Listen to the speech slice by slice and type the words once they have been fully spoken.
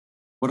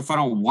What if I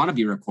don't want to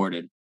be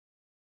recorded?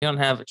 You don't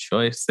have a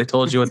choice. They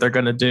told you what they're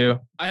going to do.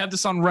 I have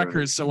this on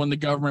record, so when the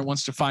government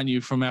wants to find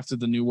you from after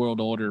the New World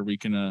Order, we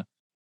can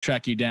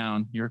track you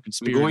down. You're a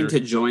conspirator. I'm going to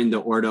join the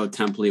Ordo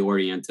Templi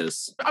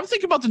Orientis. I'm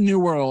thinking about the New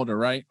World Order,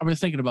 right? I've been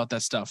thinking about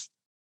that stuff.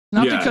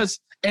 Not because...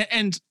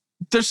 And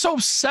they're so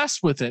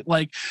obsessed with it.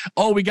 Like,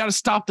 oh, we got to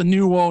stop the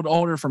New World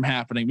Order from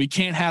happening. We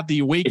can't have the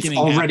awakening. It's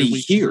already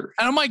here.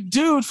 And I'm like,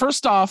 dude,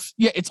 first off,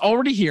 yeah, it's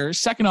already here.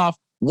 Second off,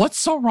 what's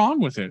so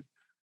wrong with it?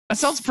 That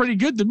sounds pretty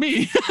good to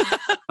me.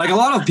 Like a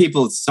lot of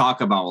people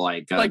talk about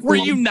like we're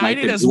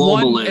united as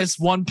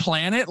one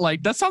planet.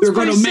 Like that sounds. They're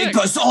going to make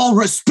us all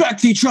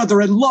respect each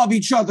other and love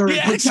each other and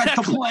protect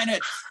the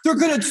planet. They're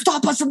going to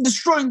stop us from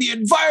destroying the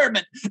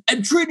environment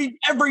and treating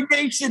every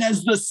nation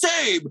as the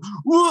same.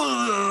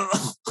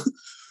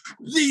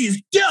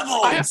 These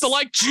devils. I have to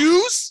like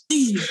Jews.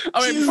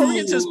 Before we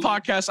get to this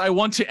podcast, I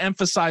want to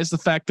emphasize the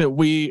fact that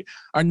we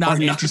are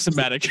not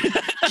anti-Semitic.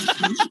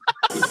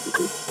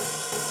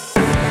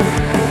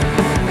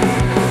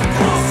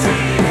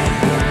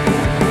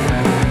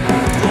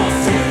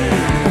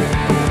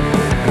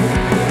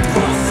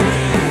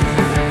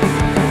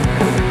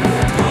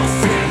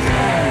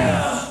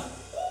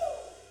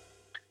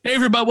 Hey,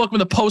 everybody. Welcome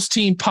to the Post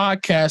Team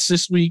Podcast.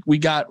 This week, we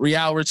got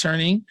Rial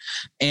returning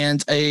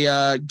and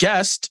a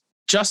guest,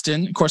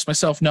 Justin. Of course,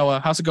 myself, Noah.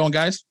 How's it going,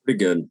 guys? Pretty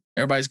good.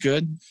 Everybody's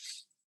good?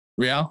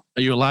 Rial,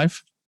 are you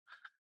alive?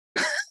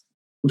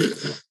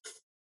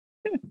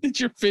 Did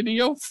your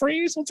video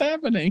freeze? What's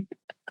happening?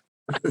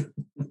 It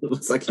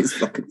looks like he's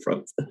fucking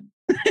frozen.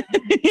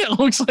 Yeah, it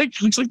looks like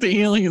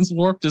the aliens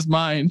warped his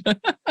mind.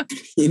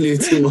 He knew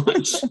too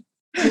much.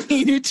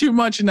 He knew too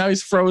much, and now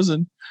he's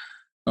frozen.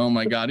 Oh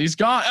my God, he's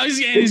gone. Oh,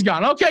 he's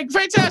gone. Okay,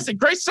 fantastic.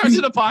 Great start to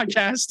the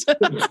podcast.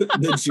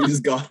 The Jews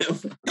got him.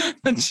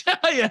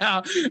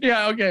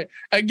 Yeah. Okay.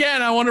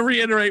 Again, I want to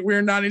reiterate: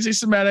 we're not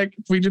anti-Semitic.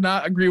 We do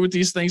not agree with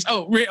these things.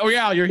 Oh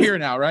yeah, you're here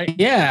now, right?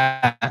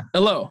 Yeah.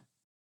 Hello.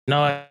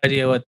 No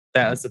idea what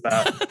that was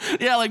about.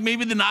 Yeah, like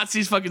maybe the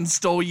Nazis fucking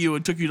stole you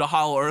and took you to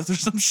Hollow Earth or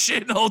some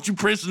shit and hold you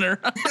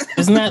prisoner.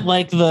 Isn't that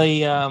like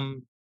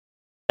the?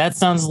 That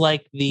sounds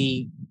like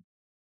the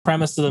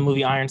premise of the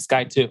movie Iron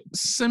Sky 2.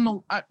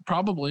 Similar,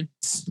 probably.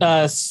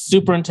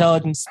 Super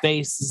intelligent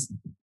space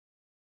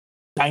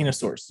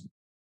dinosaurs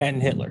and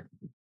Hitler.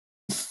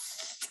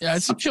 Yeah,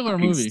 it's a killer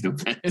movie.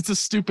 Stupid. It's a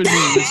stupid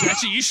movie.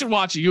 Actually, you should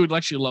watch it. You would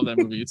actually love that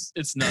movie.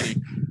 It's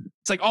nutty.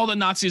 It's like all the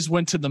Nazis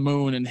went to the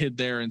moon and hid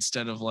there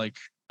instead of like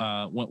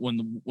when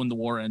the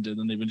war ended,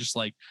 and they've been just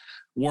like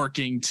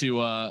working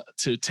to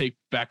take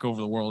back over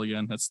the world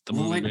again. That's the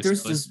movie. Like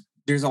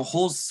there's a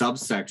whole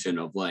subsection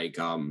of like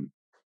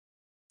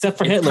except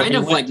for Hitler, kind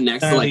of like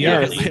next to like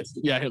Earth.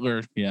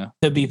 Hitler,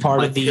 to be part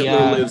like of the.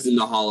 Hitler lives in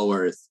the Hollow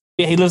Earth.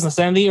 Yeah, he lives in the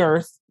center of the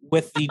Earth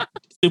with the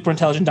super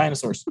intelligent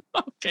dinosaurs.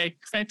 Okay,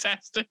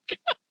 fantastic.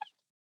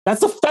 That's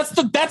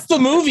the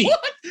movie.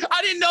 What?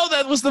 I didn't know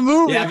that was the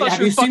movie. Yeah,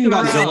 have you seen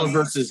Godzilla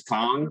versus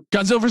Kong?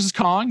 Godzilla versus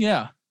Kong,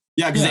 yeah.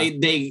 Yeah, because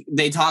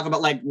they talk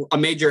about like a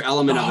major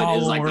element of it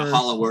is like the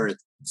Hollow Earth.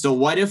 So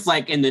what if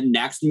like in the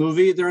next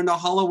movie they're in the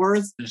Hollow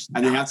Earth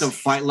and they have to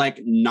fight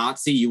like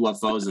Nazi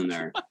UFOs in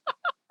there?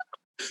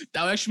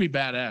 That would actually be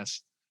badass.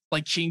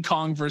 Like King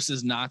Kong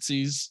versus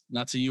Nazi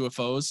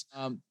UFOs.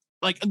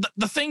 Like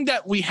the thing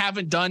that we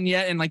haven't done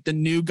yet in like the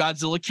new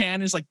Godzilla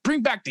canon is like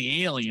bring back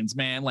the aliens,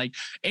 man. Like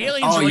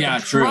aliens are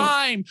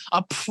like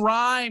a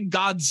prime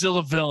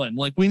Godzilla villain.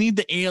 Like we need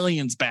the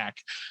aliens back.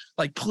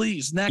 Like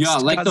please, next. Yeah,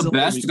 like Godzilla the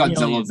best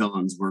Godzilla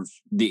villains were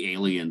the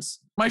aliens.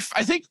 I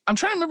think I'm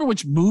trying to remember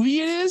which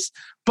movie it is,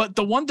 but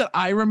the one that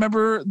I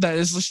remember that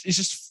is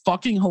just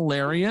fucking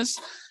hilarious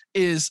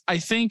is I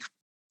think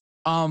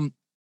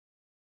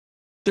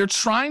they're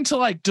trying to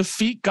like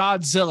defeat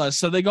Godzilla,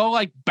 so they go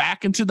like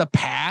back into the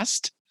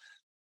past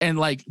and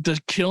like to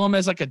kill him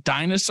as like a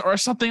dinosaur or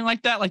something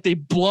like that. Like they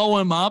blow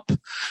him up,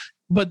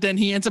 but then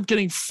he ends up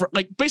getting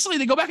like basically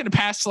they go back in the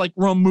past to like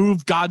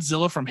remove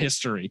Godzilla from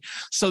history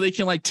so they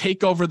can like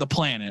take over the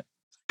planet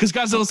because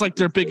Godzilla's like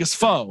their biggest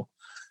foe.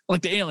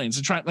 Like the aliens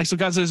are trying, like, so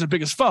Godzilla's their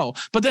biggest foe,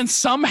 but then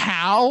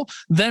somehow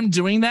them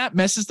doing that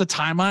messes the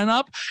timeline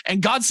up,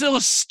 and Godzilla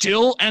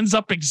still ends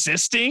up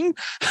existing.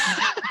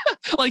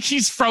 Like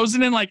he's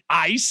frozen in like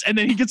ice, and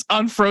then he gets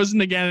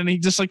unfrozen again, and he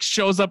just like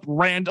shows up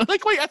random.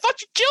 Like, wait, I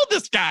thought you killed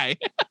this guy.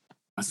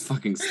 That's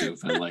fucking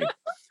stupid.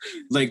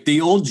 Like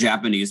the old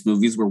Japanese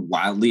movies were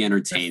wildly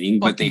entertaining,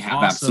 but they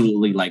have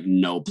absolutely like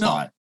no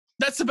plot.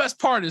 No, that's the best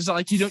part. Is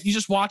like you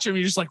just watch them, and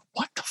you're just like,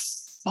 what the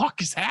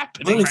fuck is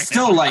happening? But it's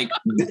still like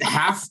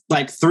half,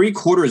 like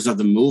 3/4 of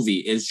the movie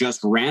is just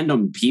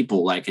random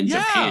people like in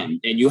Japan,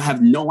 and you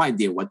have no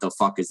idea what the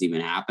fuck is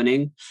even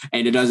happening,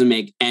 and it doesn't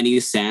make any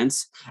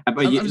sense.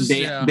 But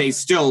they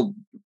still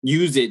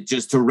use it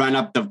just to run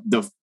up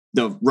the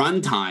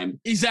runtime.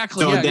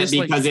 Exactly. So that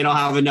because they don't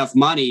have enough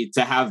money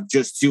to have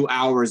just 2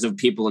 hours of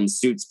people in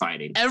suits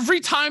fighting.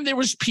 Every time there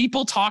was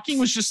people talking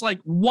was just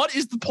like, what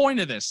is the point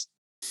of this?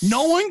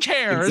 No one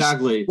cares.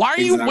 Exactly. Why are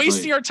you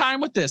wasting our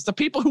time with this? The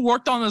people who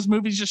worked on those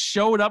movies just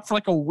showed up for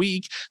like a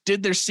week,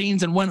 did their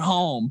scenes, and went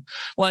home.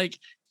 Like,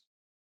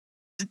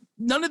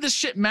 none of this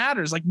shit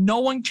matters. Like no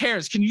one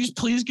cares. Can you just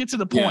please get to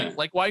the point? Yeah.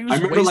 Like why are you I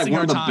just remember like wasting one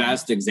our of the time?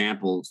 best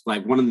examples,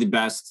 like one of the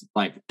best,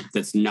 like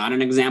that's not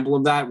an example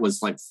of that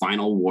was like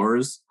Final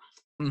Wars,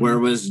 where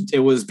it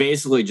was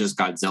basically just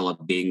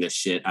Godzilla being the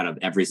shit out of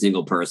every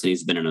single person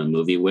he's been in a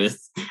movie with.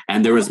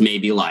 And there was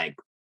maybe like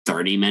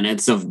 30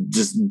 minutes of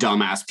just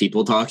dumbass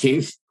people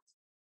talking.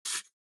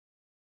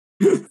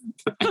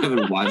 I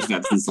haven't watched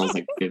that since I was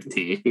like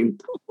 15.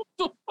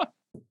 I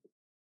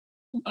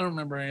don't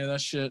remember any of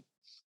that shit.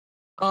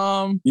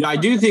 Yeah, I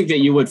do think that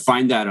you would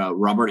find that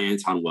Robert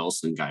Anton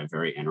Wilson guy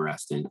very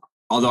interesting.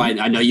 Although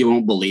I know you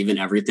won't believe in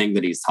everything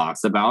that he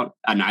talks about,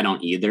 and I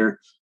don't either.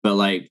 But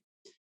like,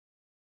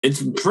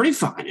 it's pretty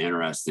fucking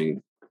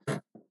interesting.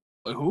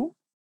 Who?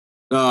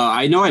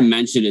 I know I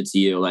mentioned it to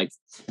you. Like,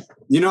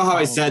 you know how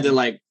I said that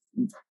like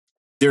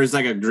there's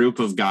like a group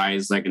of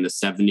guys like in the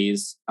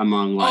 70s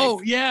among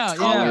like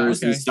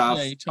scholars and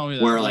stuff, you told me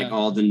that, where like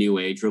all the New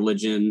Age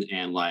religion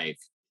and like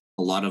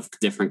a lot of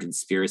different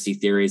conspiracy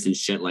theories and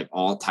shit like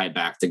all tie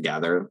back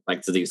together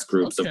like to these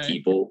groups of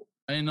people.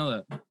 I didn't know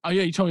that. Oh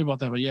yeah, you told me about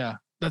that, but yeah.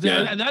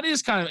 That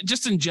is kind of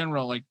just in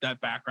general, like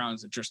that background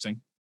is interesting.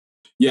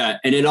 Yeah,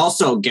 and it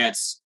also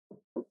gets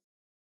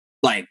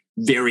like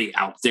very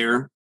out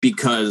there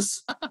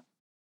because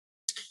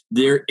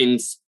their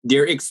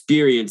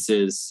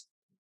experiences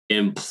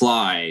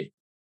imply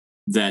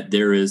that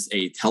there is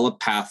a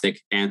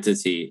telepathic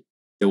entity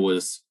that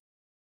was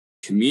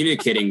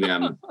communicating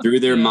them through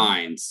their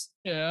minds.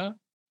 Yeah.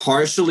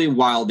 Partially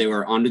while they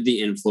were under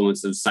the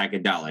influence of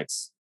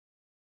psychedelics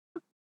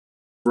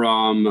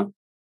from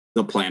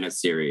the planet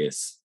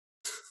Sirius.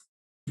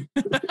 And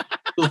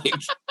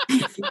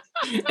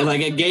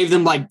like it gave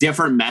them like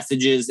different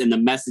messages, and the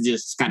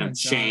messages kind of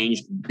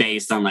changed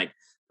based on like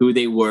who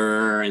they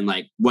were and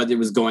like what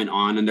was going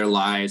on in their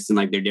lives and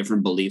like their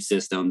different belief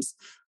systems.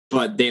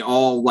 But they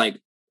all like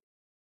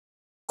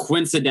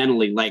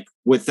coincidentally, like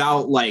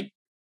without like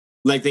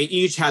they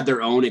each had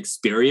their own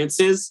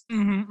experiences.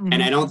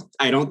 And I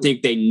don't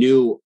think they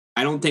knew.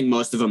 I don't think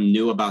most of them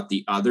knew about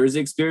the others'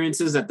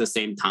 experiences at the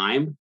same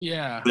time.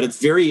 Yeah. But it's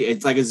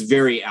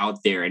very out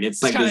there. And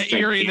it's like kind of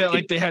eerie that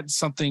like they had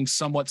something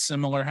somewhat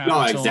similar happen.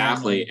 No,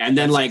 exactly. And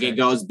then like it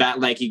goes back,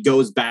 like he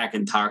goes back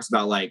and talks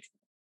about like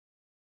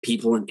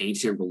people in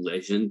ancient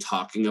religion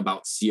talking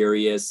about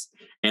Sirius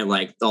and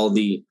like all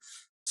the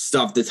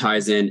stuff that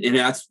ties in. And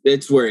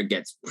it's where it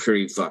gets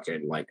pretty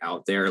fucking like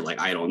out there.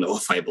 Like, I don't know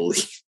if I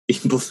believe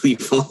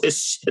all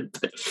this shit,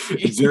 but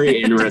it's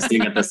very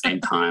interesting at the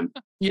same time.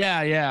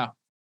 Yeah.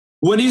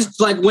 When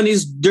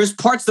there's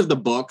parts of the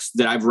books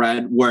that I've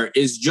read where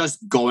it's just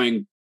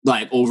going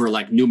like over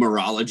like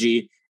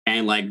numerology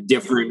and like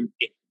different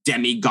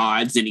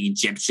demigods in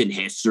Egyptian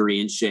history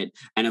and shit.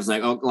 And it's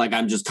like, oh, like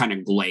I'm just kind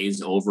of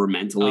glazed over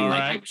mentally.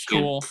 I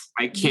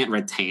can't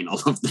retain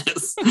all of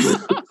this.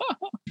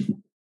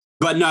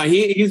 But no,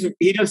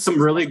 he does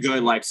some really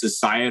good like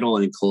societal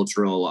and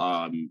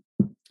cultural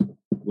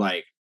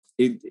like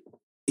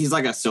he's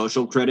like a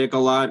social critic a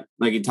lot.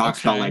 Like he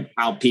talks about like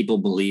how people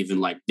believe in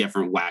like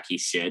different wacky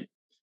shit,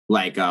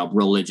 like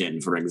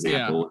religion, for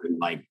example, and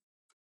like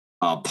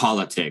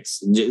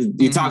politics.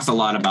 He talks a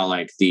lot about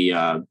like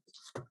the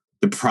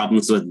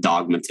problems with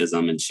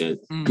dogmatism and shit.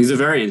 He's a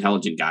very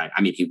intelligent guy.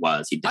 I mean, he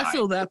died. I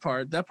feel that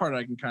part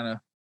I can kind of.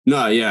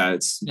 No, yeah,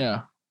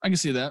 I can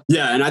see that.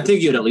 Yeah, and I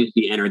think you'd at least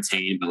be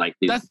entertained, but like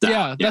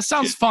that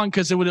sounds fun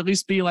because it would at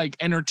least be like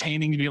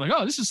entertaining to be like,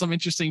 oh, this is some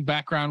interesting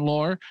background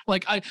lore.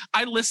 Like I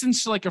listened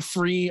to like a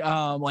free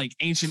like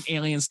Ancient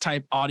Aliens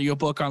type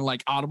audiobook on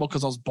like Audible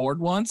because I was bored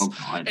once,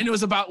 and it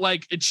was about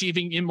like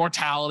achieving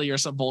immortality or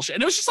some bullshit,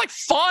 and it was just like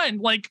fun,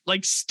 like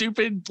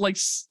stupid, like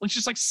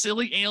just like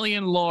silly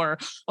alien lore.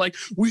 Like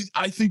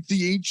I think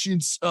the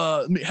ancients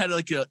had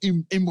like a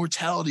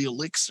immortality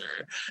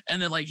elixir,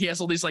 and then like he has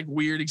all these like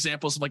weird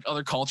examples of like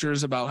other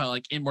cultures about how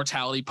like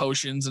immortality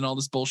potions and all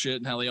this bullshit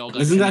and how they all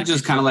isn't that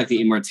just kind of like the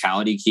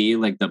immortality key,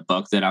 like the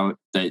book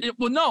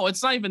well, no,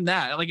 it's not even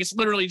that. Like it's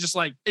literally just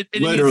like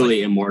literally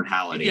like,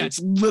 immortality. Yeah,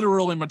 it's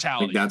literal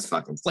immortality. Like that's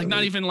fucking silly. Like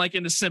not even like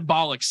in a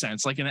symbolic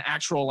sense, like in an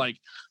actual like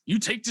you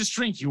take this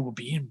drink, you will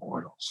be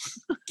immortal.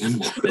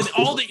 And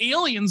all the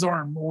aliens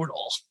are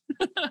immortal.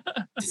 You're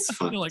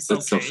like,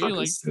 okay, so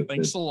like stupid.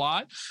 Thanks a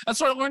lot. That's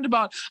what I learned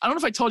about. I don't know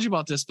if I told you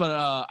about this,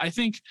 but I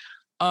think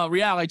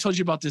Real, I told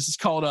you about this. It's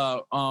called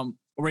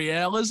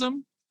realism.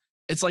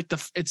 It's like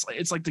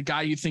the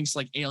guy who thinks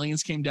like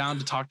aliens came down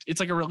to talk. It's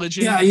like a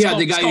religion. Yeah,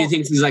 the guy who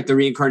thinks he's like the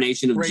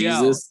reincarnation of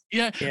Jesus.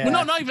 Yeah. Well,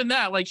 no, not even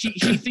that. Like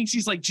he thinks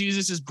he's like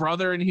Jesus's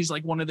brother, and he's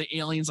like one of the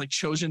aliens, like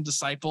chosen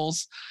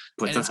disciples.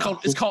 And it's called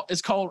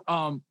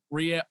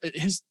real.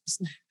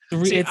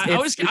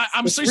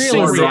 I'm so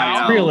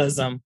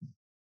realism.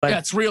 But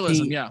it's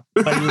realism.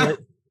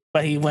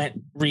 But he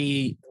went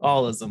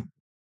realism.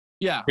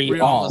 Yeah,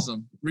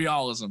 realism.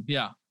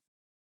 Yeah.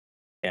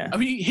 I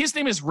mean, his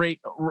name is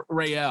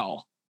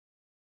Rael.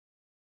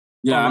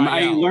 Yeah,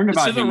 I learned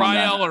about it's either him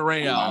Rael or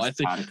Rael. I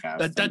think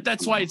podcast.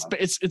 that's why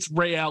it's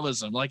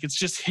Raelism. Like it's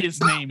just his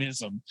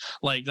nameism.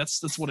 Like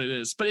that's what it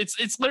is. But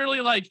it's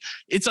literally like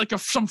it's like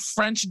some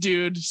French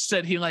dude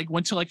said he like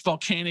went to like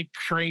volcanic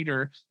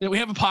crater. We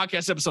have a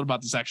podcast episode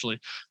about this actually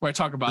where I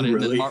talk about it.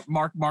 Really? And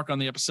then Mark on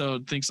the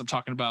episode thinks I'm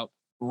talking about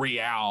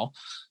Rael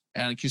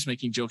and keeps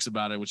making jokes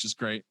about it, which is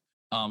great.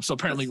 So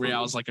apparently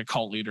Rael is like a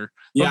cult leader.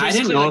 Yeah, I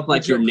didn't know if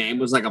like your name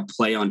was like a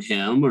play on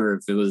him or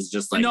if it was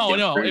just like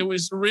no, it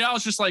was Rael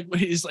is just like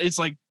it's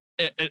like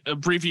an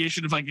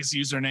abbreviation of like his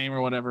username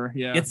or whatever.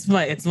 Yeah, it's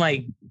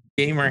my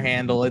gamer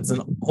handle. It's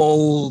an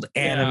old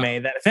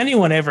anime that if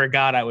anyone ever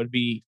got, I would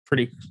be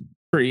pretty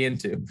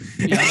into.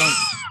 Yeah,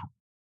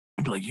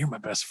 I'd be like, you're my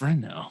best friend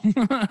now.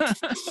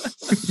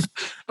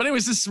 But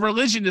anyways, this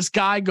religion, this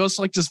guy goes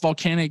to like this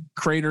volcanic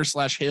crater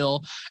 /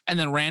 hill, and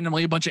then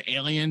randomly a bunch of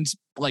aliens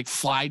like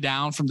fly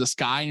down from the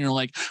sky, and you're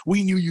like,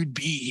 we knew you'd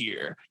be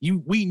here.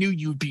 We knew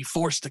you'd be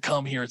forced to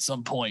come here at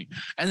some point.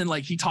 And then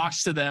like he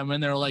talks to them,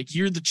 and they're like,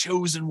 you're the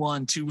chosen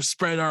one to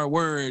spread our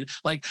word.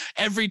 Like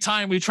every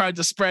time we tried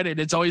to spread it,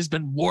 it's always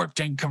been warped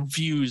and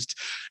confused.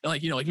 And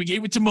like, like we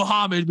gave it to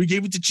Muhammad, we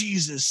gave it to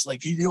Jesus,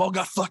 like you all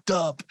got fucked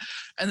up.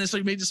 And it's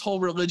like made this whole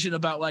religion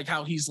about like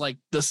how he's like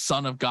the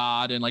son of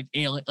God, and like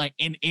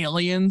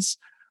aliens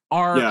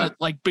are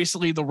like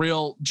basically the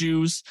real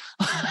Jews.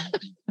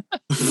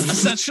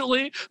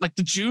 Essentially, like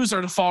the Jews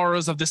are the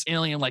followers of this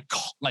alien like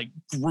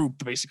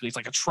group. Basically, it's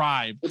like a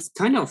tribe. It's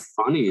kind of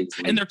funny,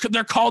 and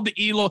they're called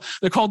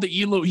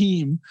the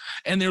Elohim,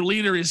 and their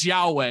leader is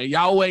Yahweh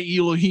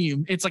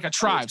Elohim. It's like a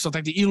tribe, so it's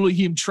like the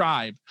Elohim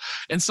tribe.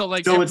 And so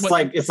like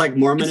it's like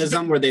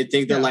Mormonism, where they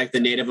think that like the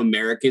Native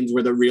Americans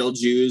were the real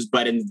Jews,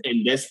 but in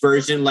this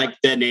version, like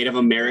the Native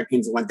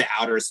Americans went to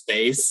outer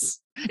space.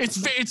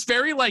 It's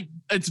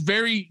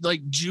very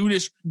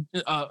Jewish,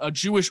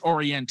 Jewish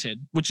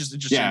oriented, which is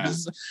interesting. Yeah.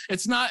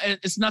 It's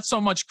not so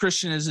much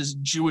Christian as is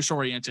Jewish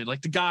oriented.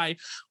 Like the guy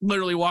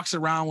literally walks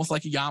around with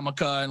like a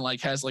yarmulke and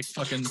like has like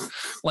fucking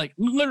like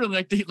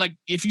literally like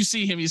if you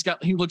see him,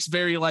 he looks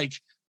very like.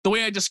 The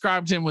way I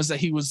described him was that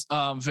he was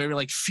very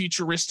like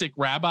futuristic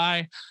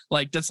rabbi.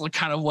 Like that's like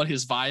kind of what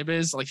his vibe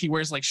is. Like he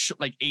wears like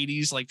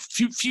 80s like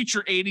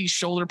future 80s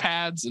shoulder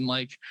pads and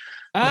like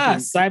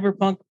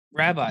cyberpunk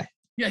rabbi.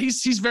 Yeah,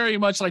 he's very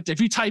much like if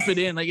you type it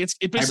in, like it's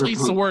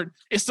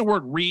the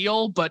word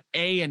real, but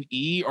A and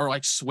E are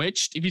like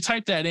switched. If you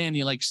type that in,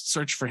 you like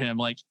search for him,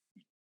 like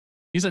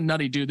he's a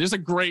nutty dude. There's a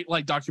great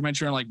like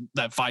documentary on like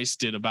that Vice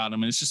did about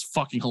him, and it's just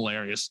fucking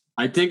hilarious.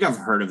 I think I've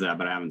heard of that,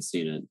 but I haven't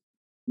seen it.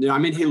 Yeah, I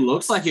mean, he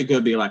looks like he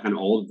could be like an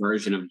old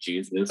version of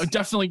Jesus. I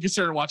definitely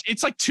consider watch.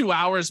 It's like 2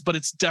 hours, but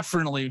it's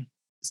definitely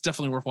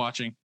worth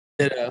watching.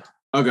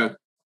 Okay.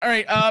 All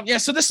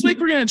right. So this week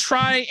we're gonna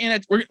try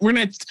and we're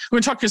gonna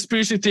talk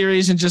conspiracy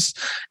theories and just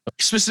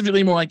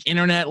specifically more like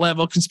internet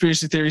level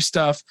conspiracy theory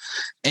stuff,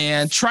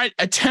 and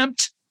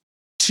attempt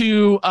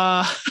to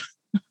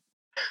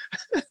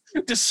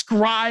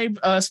describe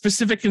a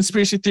specific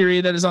conspiracy theory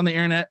that is on the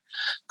internet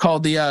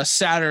called the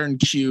Saturn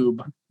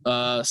cube,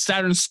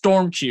 Saturn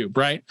storm cube.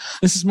 Right.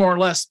 This is more or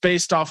less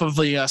based off of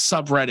the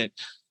subreddit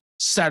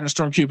Saturn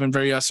storm cube and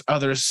various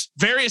others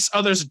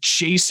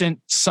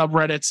adjacent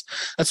subreddits.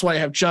 That's why I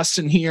have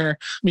Justin here.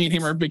 Me and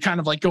him are kind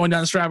of like going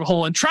down this rabbit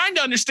hole and trying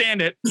to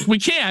understand it. We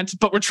can't,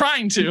 but we're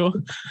trying to.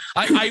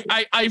 I've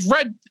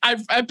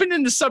been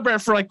in the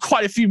subreddit for like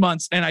quite a few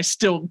months, and I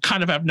still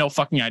kind of have no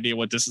fucking idea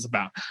what this is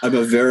about. I'm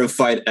a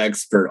verified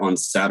expert on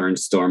Saturn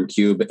storm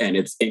cube, and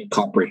it's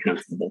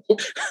incomprehensible.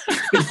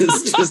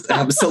 It's just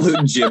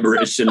absolute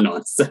gibberish and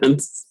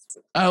nonsense.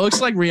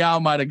 Looks like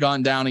Rial might have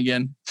gone down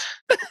again.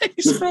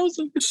 He's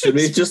frozen. Should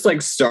we just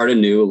like start a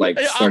new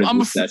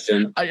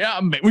session?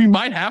 Yeah, we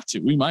might have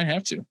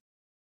to.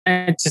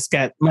 I just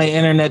got my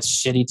internet's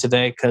shitty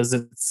today because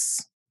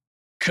it's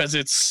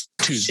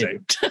Tuesday.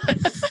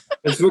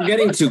 We're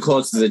getting too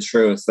close to the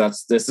truth.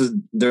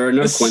 There are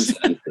no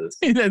coincidences.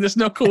 There's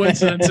no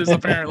coincidences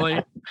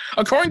apparently.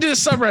 According to the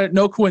subreddit,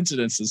 no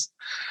coincidences.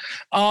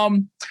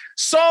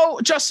 So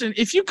Justin,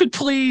 if you could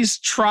please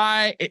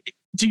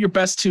do your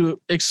best to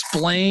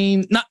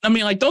explain,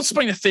 don't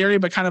explain the theory,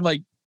 but kind of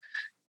like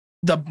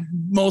the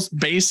most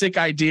basic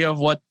idea of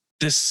what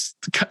this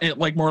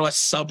like more or less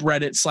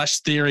subreddit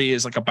 / theory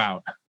is like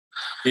about.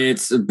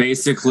 It's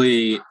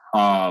basically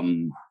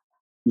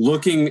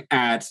looking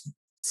at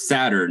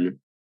Saturn,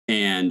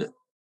 and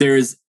there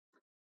is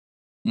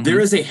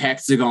a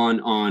hexagon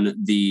on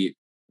the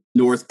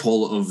North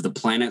Pole of the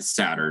planet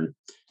Saturn,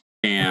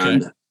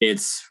 and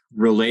it's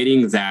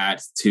relating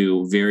that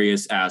to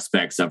various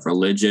aspects of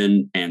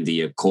religion and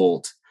the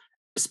occult,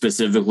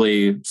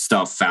 specifically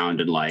stuff found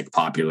in like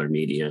popular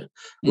media.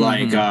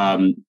 Like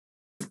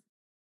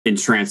in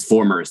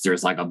Transformers,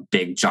 there's like a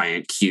big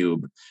giant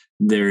cube.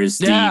 There's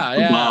the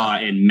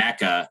Kaaba in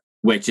Mecca,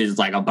 which is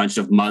like a bunch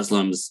of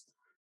Muslims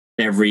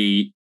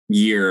every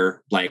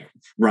year like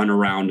run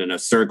around in a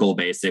circle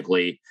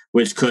basically,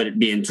 which could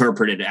be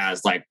interpreted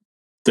as like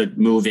the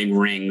moving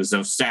rings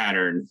of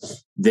Saturn.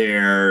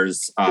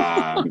 There's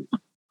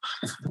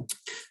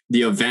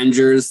the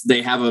Avengers.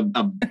 They have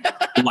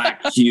a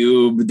black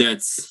cube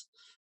that's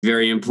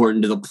very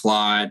important to the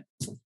plot.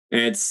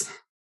 It's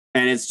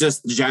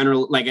just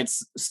general, like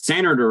it's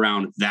centered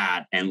around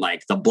that and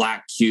like the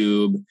black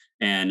cube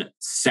and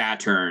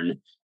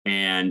Saturn,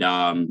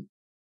 and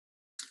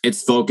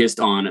it's focused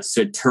on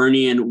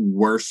Saturnian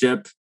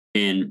worship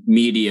in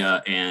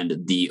media and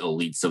the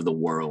elites of the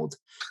world.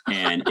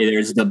 And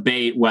there's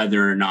debate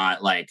whether or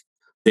not like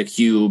the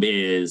cube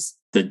is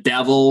the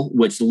devil,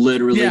 which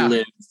literally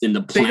lives in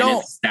the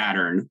planet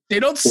Saturn. They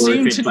don't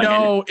seem to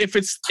know if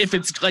it's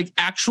like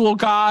actual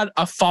God,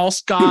 a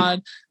false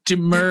God, to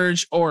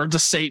merge, or the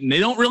Satan. They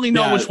don't really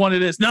know which one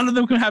it is. None of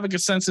them can have a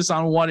consensus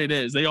on what it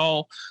is. They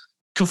all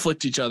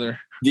conflict each other.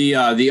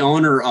 The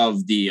owner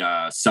of the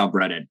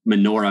subreddit,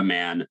 Menorah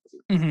Man,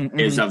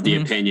 is of the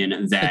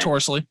opinion that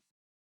notoriously.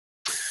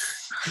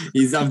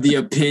 He's of the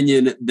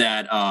opinion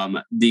that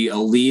the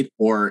elite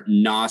or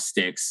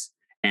Gnostics,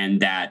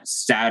 and that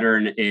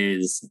Saturn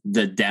is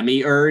the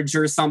demiurge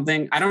or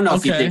something. I don't know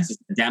if he thinks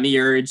it's the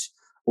demiurge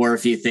or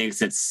if he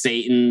thinks it's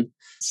Satan.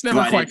 It's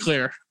never quite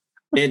clear.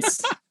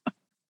 It's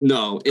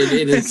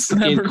it is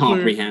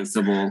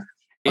incomprehensible.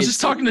 I was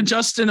just talking to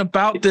Justin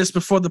about this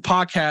before the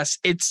podcast.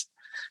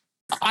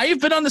 I have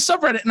been on the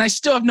subreddit and I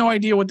still have no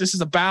idea what this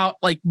is about.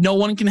 Like, no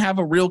one can have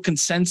a real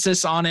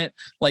consensus on it.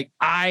 Like,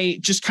 I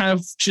just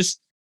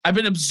I've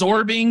been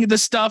absorbing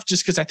this stuff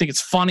just because I think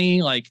it's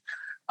funny. Like,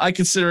 I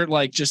consider it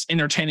like just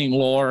entertaining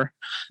lore.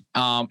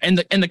 And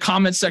the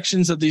comment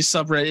sections of these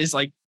subreddits is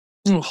like,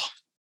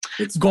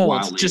 it's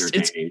gold.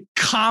 It's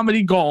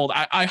comedy gold.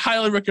 I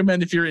highly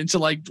recommend if you're into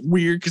like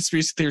weird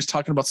conspiracy theories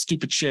talking about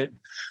stupid shit.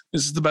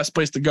 This is the best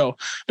place to go.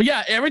 But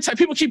yeah, every time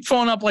people keep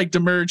phoning up like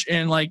Demerge,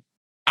 and like,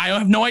 I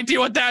have no idea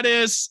what that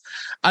is.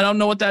 I don't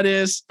know what that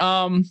is.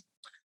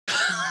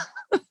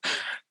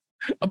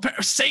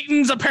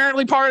 Satan's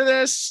apparently part of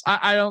this.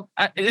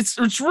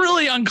 It's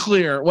really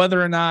unclear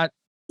whether or not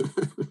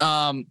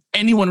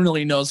anyone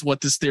really knows what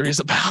this theory is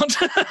about.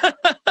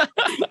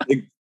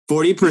 Like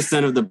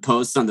 40% of the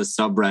posts on the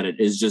subreddit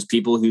is just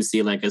people who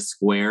see like a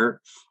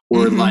square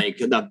or like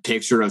the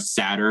picture of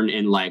Saturn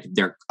in like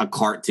a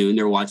cartoon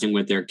they're watching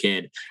with their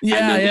kid. And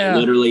then they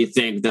literally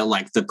think that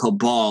like the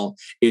cabal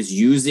is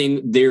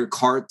using their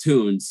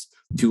cartoons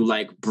to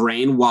like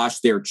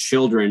brainwash their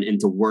children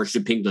into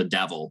worshiping the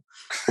devil.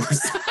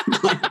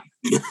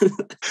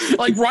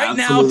 Like right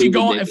now,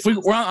 if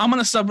I'm on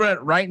a subreddit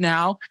right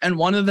now, and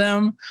one of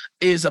them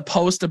is a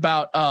post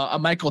about a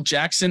Michael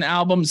Jackson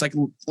album. It's like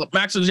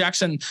Michael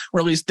Jackson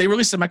they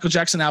released a Michael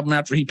Jackson album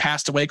after he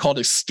passed away called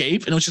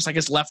Escape, and it was just like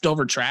his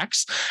leftover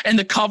tracks. And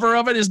the cover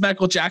of it is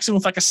Michael Jackson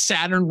with like a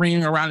Saturn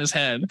ring around his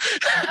head.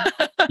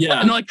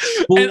 Yeah,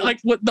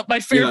 my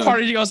favorite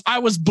part is he goes, "I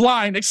was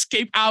blind.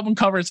 Escape album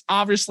cover. It's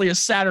obviously a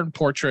Saturn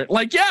portrait."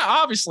 Like, yeah,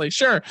 obviously,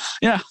 sure,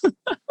 yeah.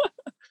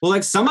 Well,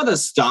 like some of the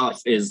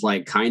stuff is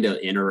like kind of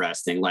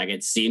interesting. Like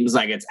it seems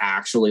like it's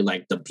actually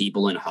like the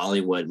people in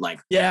Hollywood, like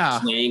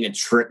playing a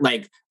trick,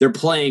 like they're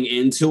playing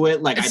into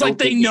it. Like it's I don't like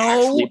they think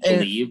know they actually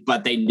believe,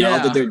 but they know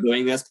that they're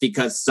doing this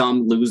because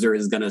some loser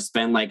is going to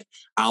spend like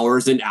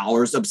hours and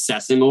hours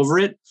obsessing over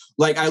it.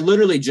 Like I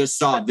literally just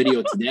saw a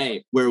video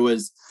today where it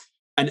was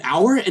an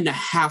hour and a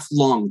half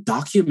long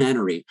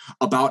documentary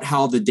about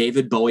how the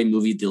David Bowie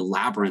movie, The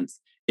Labyrinth,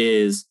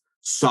 is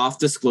soft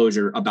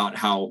disclosure about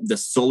how the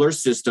solar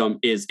system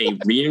is a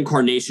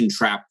reincarnation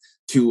trap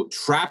to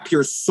trap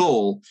your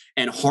soul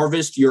and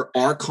harvest your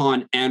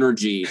archon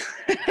energy.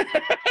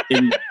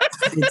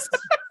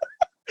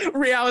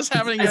 Rial is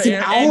having an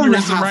hour and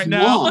a half right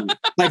long. now.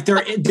 Like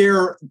they're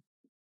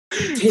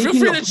taking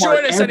free to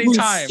join us every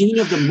anytime. scene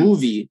of the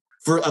movie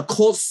for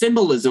occult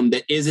symbolism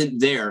that isn't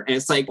there. And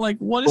it's like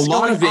what is a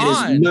lot of it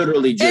on? is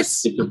literally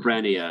just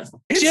schizophrenia.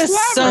 It's just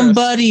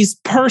somebody's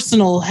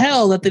personal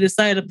hell that they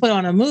decided to put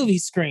on a movie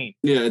screen.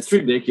 Yeah, it's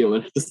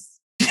ridiculous. Is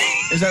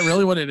that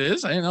really what it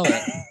is? I didn't know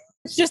that.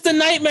 It's just a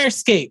nightmare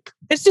scape.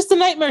 It's just a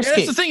nightmare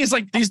scape. That's the thing is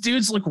like these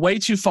dudes look way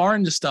too far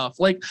into stuff.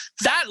 Like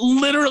that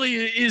literally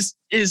is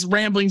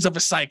ramblings of a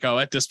psycho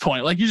at this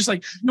point. Like you're just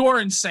like, you're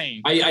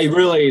insane. I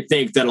really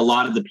think that a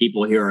lot of the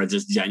people here are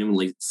just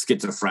genuinely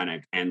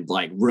schizophrenic and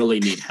like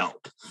really need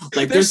help.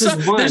 Like there's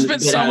been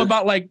some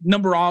about like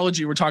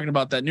numerology. We're talking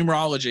about that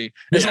numerology.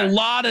 There's a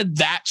lot of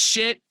that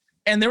shit.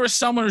 And there was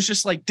someone who's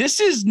just like, this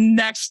is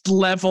next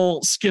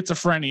level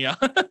schizophrenia.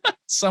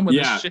 Some of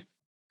this shit.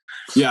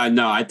 Yeah,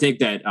 no, I think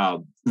that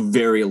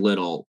very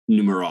little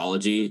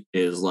numerology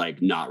is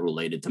like not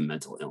related to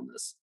mental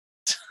illness.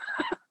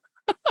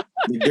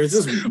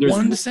 There's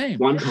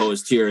one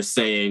post here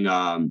saying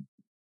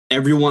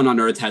everyone on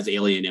Earth has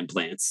alien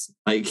implants.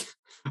 Like,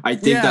 I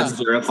think that's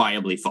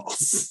verifiably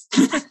false.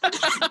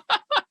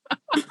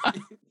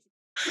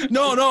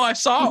 No, I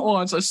saw it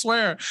once. I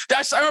swear.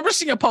 I remember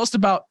seeing a post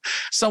about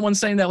someone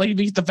saying that like if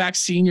you get the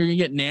vaccine, you're gonna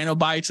get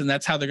nanobites, and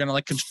that's how they're gonna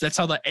like. That's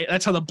how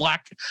the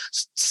black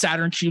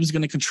Saturn cube is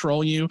gonna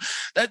control you.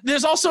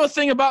 There's also a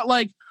thing about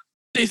like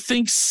they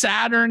think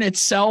Saturn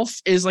itself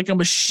is like a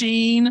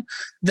machine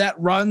that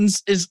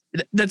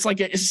that's like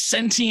a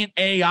sentient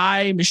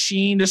AI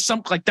machine. There's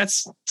some like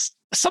that's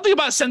something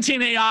about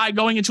sentient AI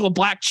going into a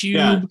black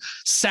cube,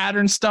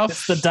 Saturn stuff.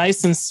 It's the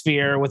Dyson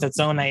sphere with its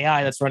own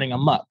AI that's running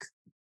amok.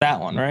 That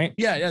one, right?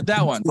 Yeah,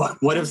 that one.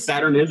 What if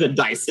Saturn is a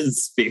Dyson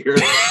sphere?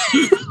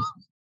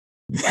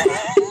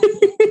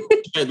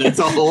 That's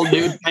a whole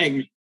new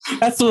thing.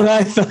 That's what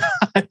I thought.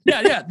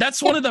 Yeah.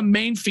 That's one of the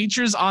main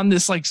features on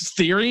this like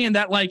theory, and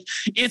that like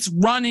it's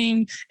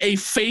running a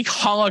fake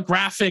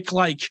holographic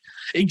like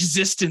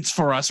existence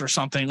for us or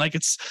something. Like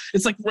it's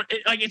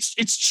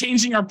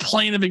changing our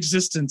plane of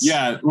existence.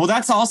 Yeah. Well,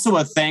 that's also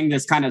a thing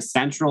that's kind of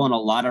central in a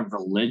lot of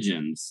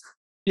religions.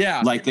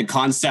 Yeah. Like the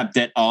concept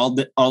that all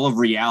of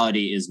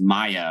reality is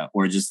Maya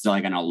or just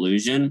like an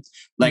illusion.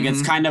 Like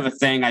it's kind of a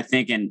thing, I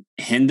think, in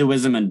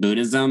Hinduism and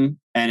Buddhism.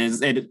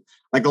 And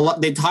like a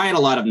lot, they tie in a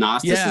lot of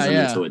Gnosticism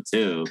into it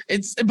too.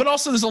 But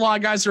also there's a lot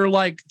of guys who are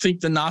like think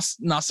the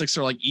Gnostics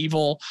are like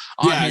evil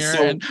on here,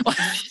 so and like,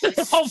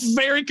 they're all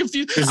very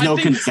confused. There's no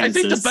consensus. I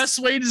think the best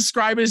way to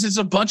describe it is it's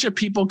a bunch of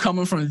people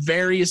coming from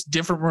various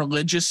different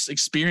religious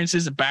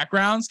experiences and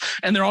backgrounds,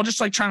 and they're all just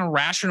like trying to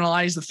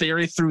rationalize the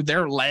theory through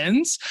their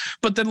lens.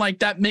 But then like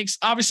that makes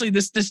obviously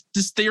this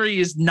theory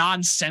is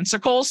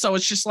nonsensical, so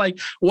it's just like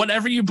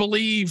whatever you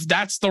believe,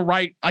 that's the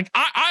right. Like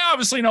I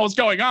obviously know what's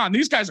going on.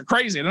 These guys are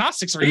crazy. The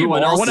Gnostics are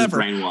evil. Or whatever.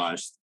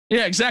 Brainwashed.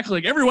 Yeah, exactly.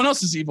 Like everyone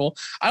else is evil.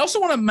 I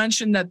also want to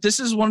mention that this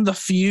is one of the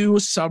few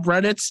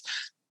subreddits,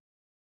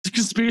 the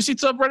conspiracy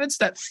subreddits,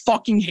 that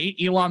fucking hate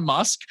Elon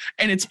Musk,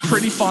 and it's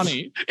pretty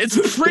funny.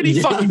 It's pretty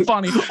fucking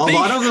funny. A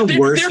lot of them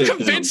worship they're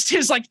convinced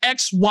his like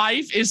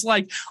ex-wife is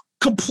like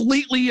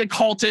completely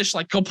occultish,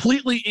 like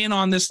completely in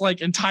on this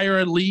like entire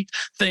elite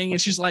thing,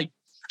 and she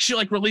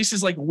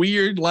releases like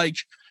weird, like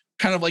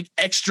kind of like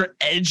extra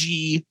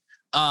edgy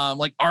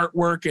like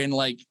artwork and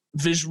like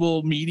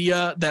visual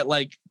media that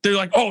like they're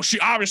like, oh, she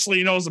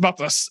obviously knows about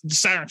the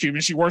Saturn cube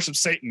and she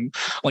worships Satan.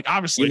 Like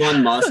obviously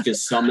Elon Musk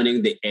is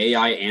summoning the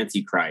AI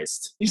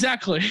Antichrist.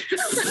 Exactly.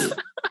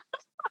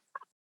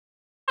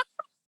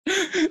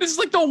 This is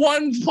like the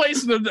one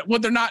place where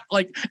they're not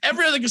like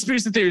every other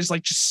conspiracy theory is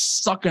like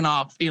just sucking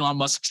off Elon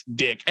Musk's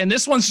dick, and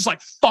this one's just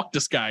like fuck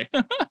this guy.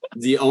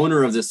 The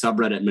owner of the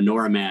subreddit,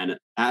 Menorah Man,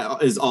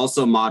 is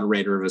also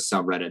moderator of a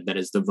subreddit that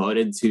is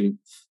devoted to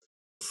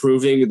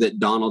proving that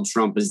Donald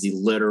Trump is the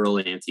literal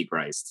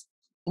Antichrist.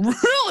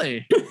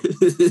 Really?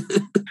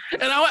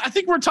 And I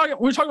think we were talking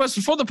about this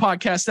before the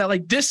podcast, that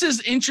like this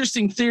is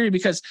interesting theory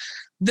because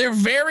they're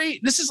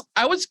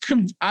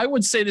I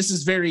would say this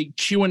is very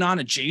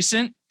QAnon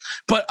adjacent,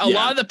 but a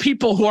lot of the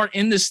people who are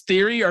in this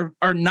theory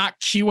are not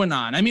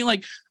QAnon. I mean,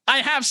 like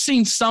I have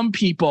seen some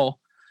people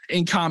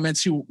in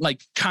comments who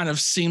like kind of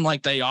seem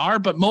like they are,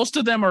 but most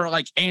of them are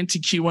like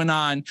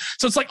anti-QAnon.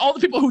 So it's like all the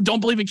people who don't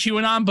believe in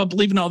QAnon but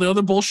believe in all the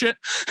other bullshit.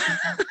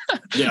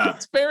 Yeah.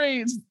 It's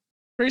very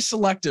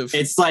selective.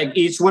 It's like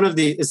each one of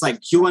it's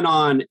like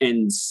QAnon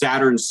and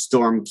Saturn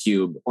Storm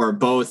Cube, or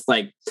both.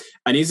 Like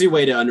an easy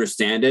way to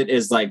understand it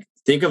is like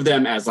think of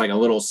them as like a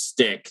little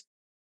stick,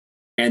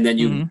 and then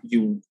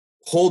you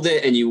hold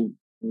it and you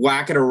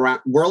whack it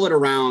around, whirl it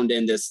around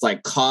in this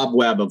like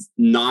cobweb of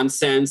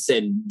nonsense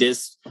and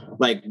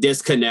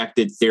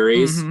disconnected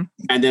theories.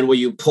 And then when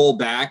you pull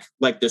back,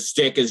 like the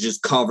stick is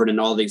just covered in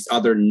all these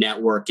other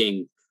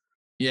networking,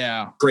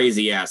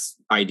 crazy ass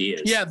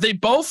ideas. Yeah, they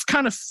both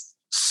kind of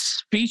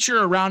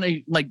feature around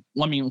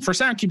for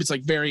Saturn cube, it's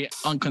like very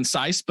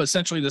unconcise, but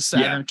essentially the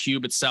Saturn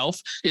cube itself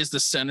is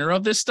the center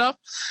of this stuff.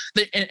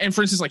 And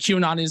for instance, like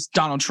QAnon is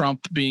Donald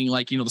Trump being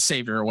like, the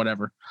savior or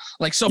whatever.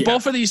 Like, so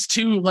both of these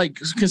two like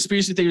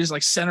conspiracy theories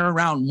like center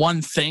around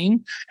one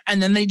thing,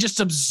 and then they just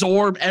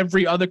absorb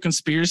every other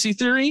conspiracy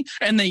theory,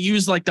 and they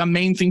use like the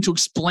main thing to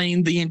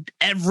explain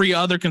every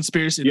other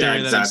conspiracy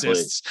theory that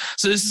exists.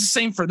 So this is the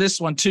same for this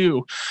one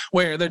too,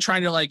 where they're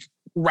trying to like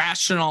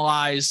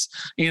rationalize,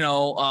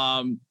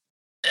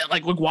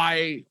 like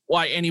why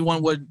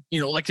anyone would,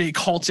 like the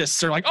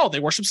occultists are like, oh, they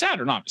worship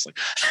Saturn, obviously.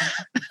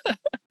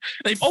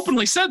 They've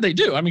openly said they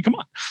do. I mean, come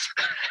on.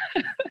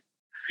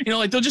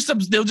 Like they'll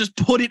just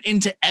put it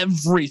into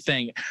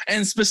everything.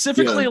 And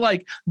specifically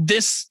like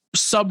this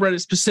subreddit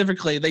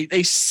specifically,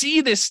 they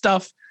see this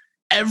stuff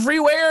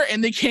everywhere,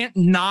 and they can't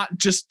not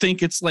just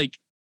think it's like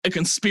a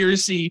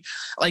conspiracy.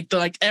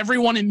 Like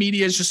everyone in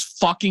media is just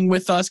fucking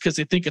with us because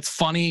they think it's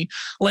funny.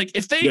 Like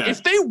if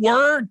they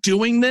were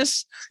doing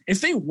this, if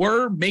they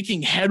were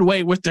making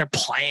headway with their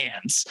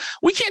plans,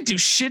 we can't do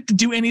shit to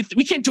do anything.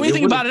 We can't do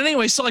anything about it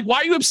anyway. So like, why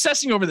are you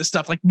obsessing over this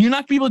stuff? Like you're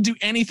not gonna be able to do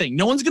anything.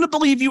 No one's gonna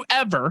believe you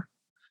ever.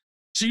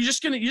 So you're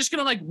just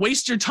gonna like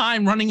waste your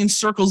time running in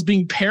circles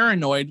being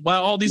paranoid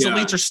while all these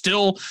elites are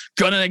still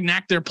gonna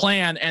enact their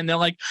plan, and they're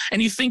like, and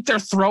you think they're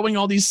throwing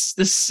all this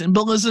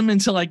symbolism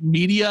into like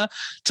media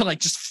to like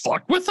just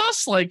fuck with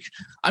us? Like,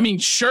 I mean,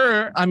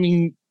 sure. I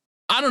mean,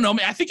 I don't know.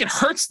 I think it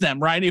hurts them,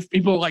 right? If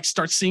people like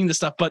start seeing this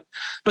stuff, but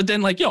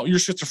then like, you're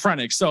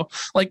schizophrenic. So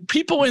like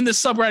people in this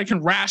subreddit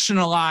can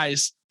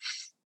rationalize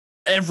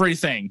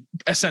everything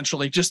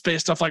essentially just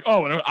based off like,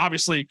 oh,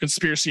 obviously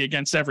conspiracy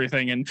against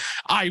everything, and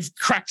I've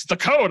cracked the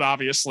code,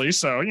 obviously,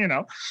 so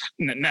now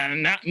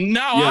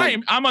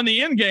I'm on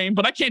the end game,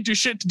 but I can't do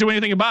shit to do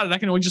anything about it. I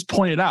can only just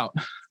point it out.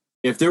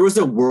 if there was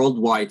a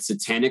worldwide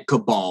satanic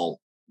cabal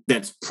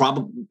that's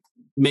probably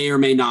may or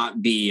may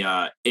not be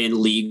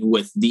in league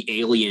with the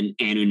alien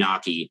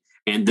Anunnaki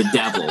and the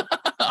devil,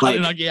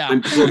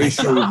 I'm pretty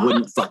sure we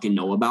wouldn't fucking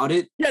know about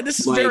it. Yeah, this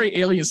is very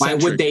alien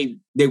centric. Why would they?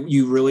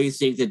 You really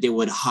think that they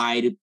would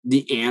hide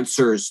the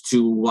answers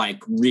to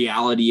like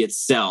reality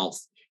itself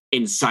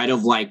inside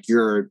of like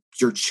your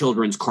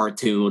children's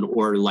cartoon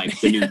or like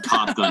the new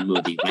Top Gun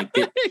movie? Like,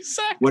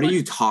 exactly. What are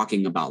you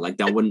talking about? Like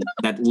that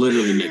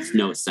literally makes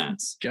no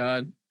sense.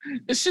 God,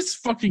 it's just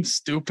fucking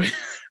stupid.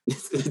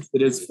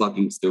 It is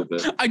fucking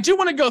stupid. I do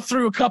want to go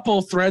through a couple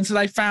of threads that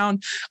I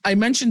found. I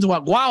mentioned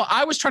while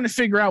I was trying to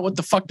figure out what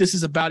the fuck this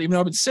is about, even though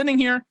I've been sitting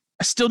here,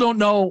 I still don't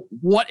know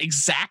what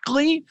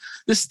exactly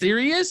this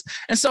theory is.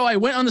 And so I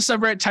went on the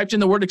subreddit, typed in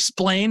the word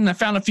explain, and I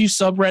found a few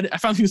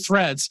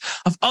threads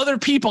of other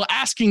people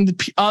asking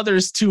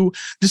others to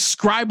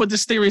describe what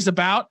this theory is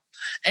about.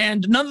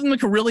 And none of them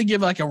can really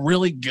give like a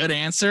really good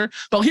answer.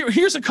 But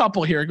here's a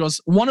couple here. It goes,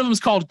 one of them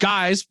is called,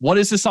 guys, what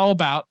is this all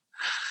about?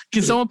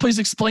 Can someone please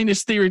explain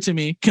this theory to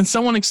me? Can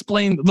someone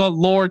explain the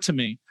lore to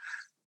me?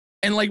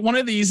 And like one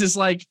of these is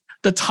like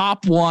the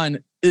top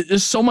one.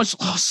 There's so much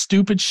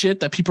stupid shit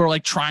that people are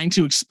like trying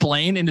to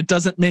explain, and it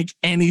doesn't make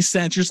any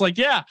sense. You're just like,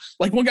 yeah.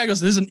 Like one guy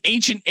goes, there's an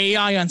ancient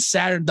AI on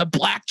Saturn, the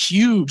black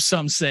cube,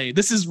 some say.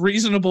 This is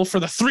reasonable for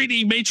the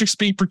 3D matrix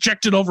being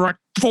projected over our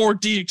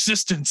 4D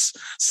existence.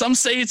 Some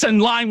say it's in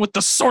line with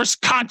the source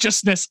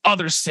consciousness.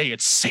 Others say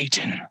it's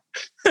Satan.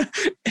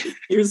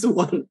 Here's the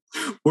one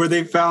where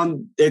they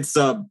found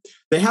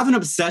they have an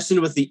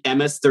obsession with the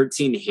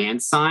MS-13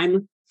 hand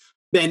sign.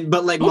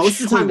 But like most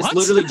of the time, it's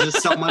literally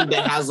just someone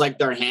that has like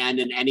their hand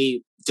in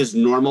any just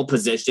normal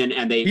position,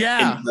 and they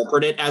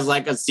interpret it as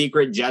like a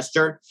secret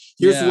gesture.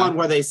 Here's one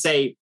where they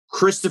say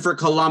Christopher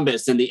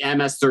Columbus and the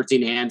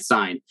MS-13 hand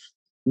sign.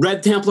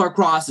 Red Templar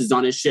crosses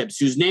on his ships,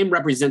 whose name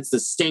represents the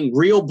stained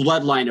real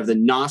bloodline of the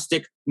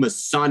Gnostic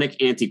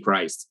Masonic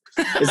Antichrist.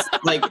 It's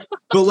like,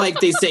 but like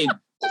they say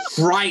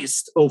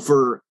Christ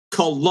over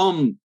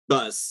Columbus.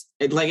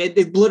 It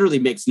literally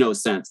makes no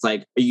sense.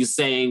 Like, are you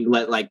saying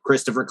like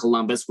Christopher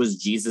Columbus was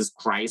Jesus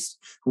Christ,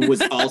 who was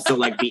also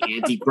like the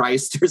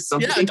Antichrist or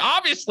something? Yeah,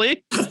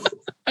 obviously.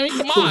 I mean,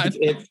 come on.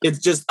 It's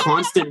just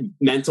constant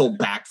mental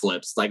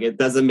backflips. Like, it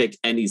doesn't make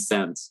any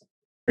sense.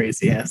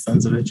 Crazy ass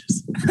sons of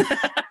bitches.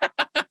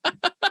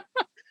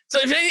 So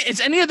if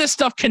any of this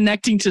stuff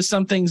connecting to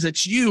some things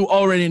that you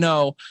already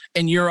know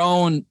in your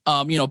own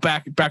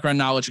background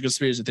knowledge of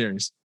conspiracy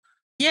theories.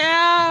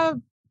 Yeah.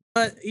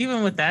 But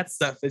even with that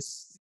stuff,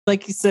 it's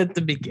like you said at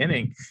the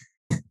beginning,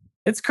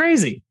 it's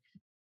crazy.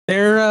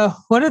 They're,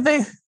 what are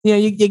they? Yeah,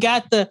 you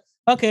got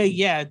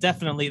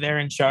definitely they're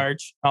in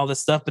charge, all this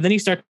stuff. But then you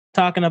start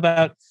talking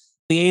about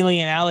the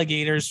alien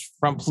alligators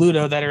from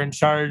Pluto that are in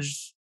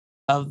charge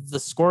of the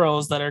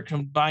squirrels that are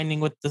combining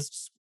with the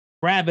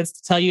rabbits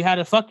to tell you how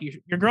to fuck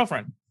your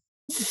girlfriend.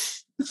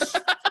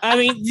 I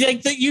mean,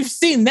 like you've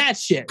seen that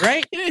shit,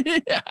 right?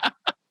 Yeah.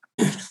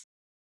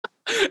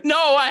 No,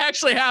 I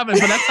actually haven't,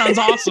 but that sounds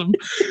awesome.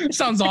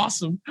 Sounds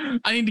awesome.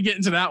 I need to get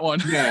into that one.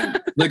 Yeah,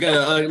 like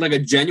a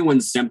genuine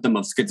symptom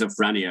of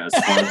schizophrenia, as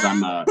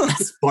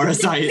far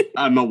as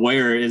I'm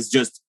aware, is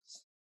just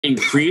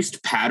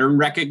increased pattern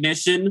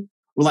recognition.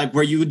 Like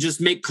where you just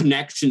make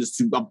connections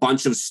to a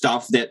bunch of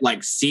stuff that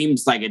like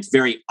seems like it's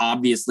very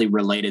obviously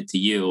related to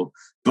you,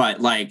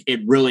 but like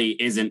it really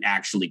isn't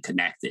actually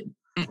connected.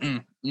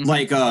 Mm-hmm.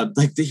 Like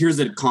here's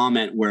a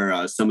comment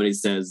where somebody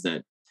says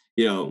that,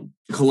 you know,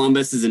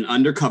 Columbus is an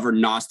undercover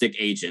Gnostic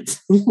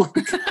agent.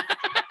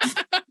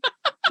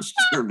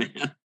 Sure,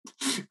 man.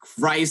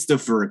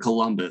 Christopher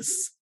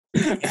Columbus.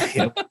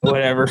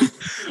 Whatever.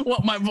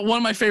 Well, one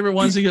of my favorite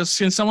ones, he goes,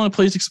 can someone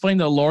please explain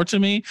the lore to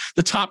me?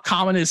 The top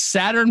comment is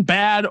Saturn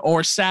bad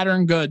or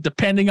Saturn good,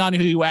 depending on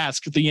who you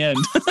ask at the end.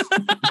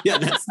 Yeah,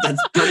 that's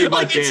pretty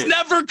much it's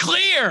never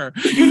clear.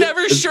 You're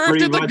never sure if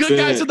they're the good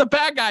guys or the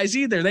bad guys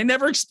either. They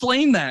never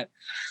explain that.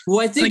 Well,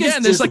 I think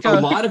again, there's like a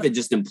lot of it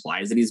just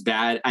implies that he's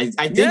bad. I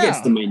think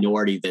it's the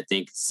minority that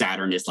think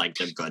Saturn is like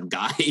the good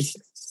guy.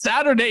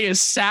 Saturday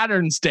is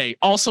Saturn's day.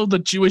 Also the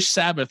Jewish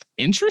Sabbath.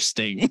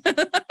 Interesting.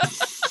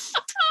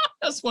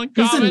 That's one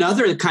comment. There's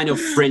another kind of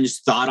fringe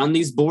thought on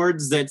these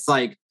boards that's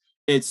like,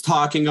 it's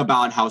talking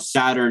about how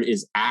Saturn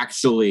is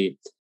actually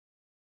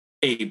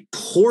a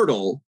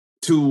portal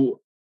to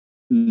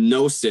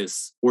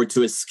Gnosis or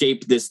to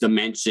escape this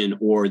dimension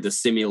or the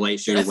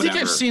simulation or whatever. I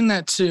think I've seen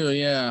that too,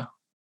 yeah.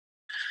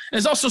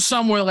 There's also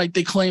somewhere like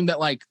they claim that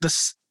like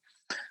this,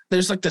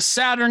 there's like the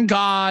Saturn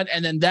god,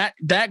 and then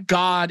that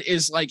god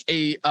is like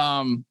a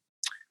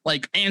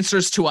like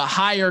answers to a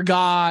higher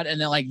god, and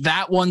then like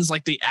that one's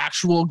like the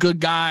actual good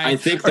guy. I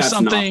think or that's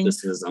something.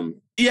 Gnosticism.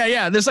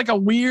 Yeah. There's like a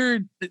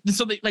weird,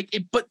 so they like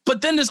it,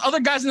 but then there's other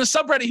guys in the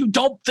subreddit who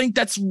don't think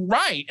that's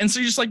right, and so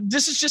you're just like,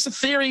 this is just a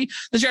theory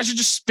that you guys are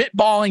just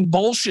spitballing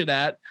bullshit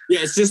at. Yeah,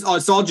 it's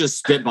all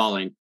just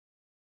spitballing,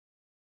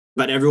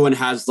 but everyone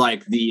has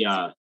like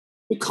the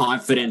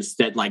confidence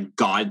that like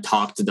God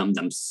talked to them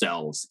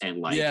themselves, and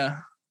like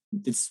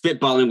it's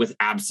spitballing with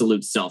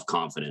absolute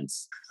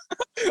self-confidence.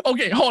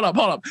 Okay, hold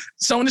up.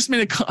 Someone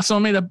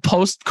made a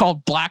post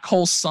called Black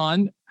Hole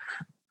Sun,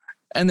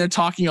 and they're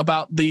talking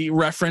about the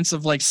reference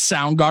of like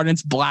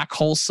Soundgarden's Black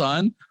Hole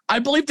Sun. I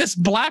believe this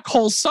Black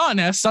Hole Sun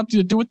has something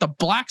to do with the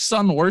black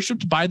sun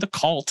worshipped by the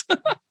cult.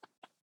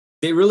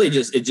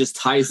 It just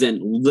ties in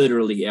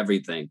literally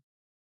everything.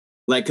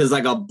 Like, cause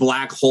like a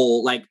black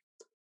hole, like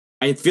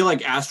I feel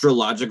like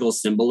astrological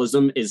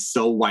symbolism is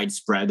so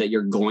widespread that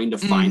you're going to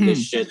find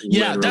this shit.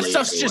 Yeah, that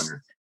stuff's everywhere.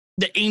 just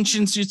the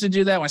ancients used to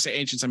do that. When I say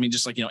ancients, I mean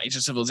just like, you know,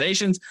 ancient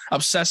civilizations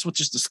obsessed with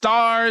just the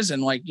stars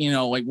and like, you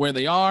know, like where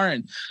they are.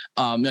 And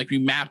like we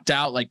mapped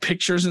out like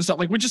pictures and stuff.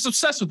 Like we're just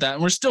obsessed with that,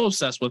 and we're still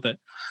obsessed with it.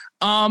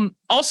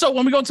 Also,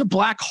 when we go into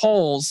black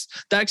holes,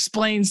 that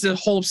explains the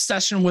whole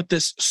obsession with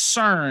this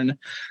CERN.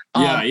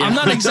 Yeah. I'm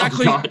not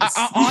exactly,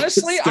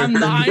 honestly,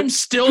 I'm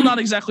still not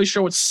exactly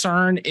sure what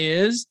CERN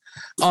is.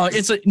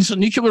 It's a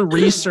nuclear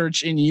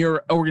research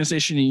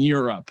organization in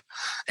Europe,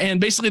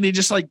 and basically they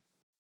just like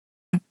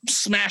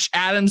smash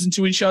atoms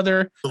into each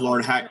other.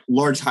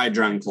 Large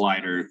Hadron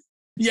Collider.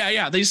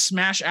 Yeah. They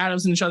smash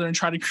atoms in each other and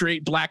try to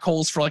create black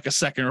holes for like a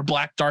second, or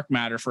black dark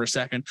matter for a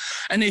second.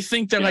 And they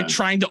think they're like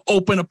trying to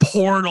open a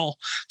portal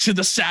to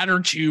the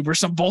Saturn cube or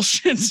some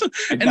bullshit.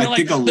 And I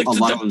think a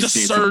lot of them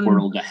say it's a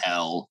portal to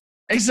hell.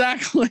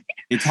 Exactly.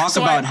 They talk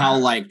about how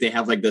like they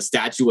have like the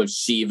statue of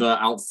Shiva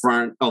out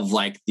front of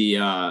like the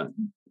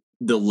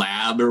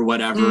lab or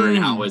whatever, and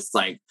how it's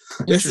like,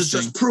 this is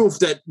just proof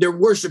that they're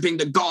worshiping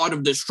the god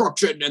of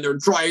destruction and they're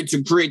trying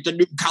to create the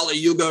new Kali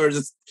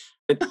Yuga.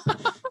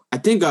 I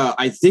think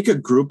a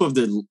group of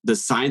the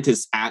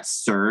scientists at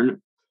CERN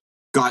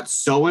got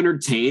so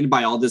entertained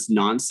by all this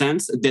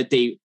nonsense that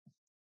they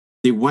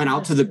went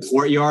out to the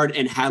courtyard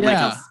and had like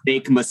a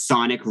fake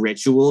Masonic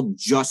ritual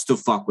just to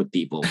fuck with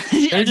people.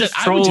 They're just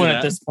trolling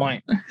at this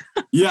point.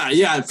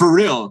 Yeah, for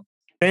real.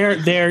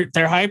 They're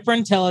hyper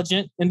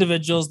intelligent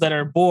individuals that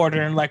are bored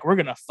and like, we're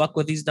gonna fuck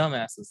with these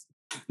dumbasses.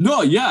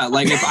 No, yeah.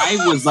 Like if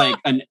I was like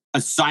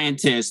a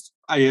scientist,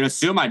 I'd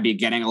assume I'd be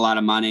getting a lot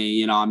of money.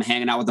 You know, I'm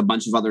hanging out with a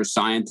bunch of other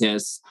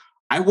scientists.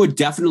 I would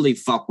definitely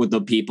fuck with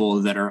the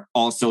people that are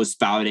also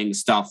spouting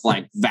stuff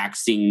like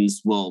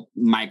vaccines will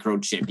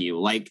microchip you.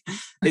 Like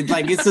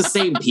it's the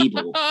same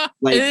people.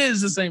 Like it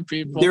is the same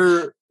people.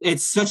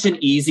 It's such an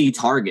easy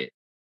target.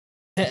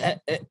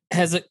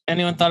 Has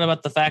anyone thought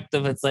about the fact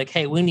of it's like,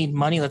 hey, we need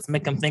money. Let's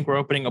make them think we're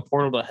opening a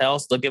portal to hell,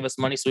 so they'll give us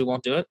money so we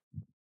won't do it.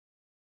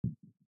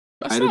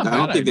 I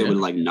don't think they would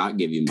like not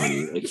give you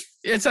money.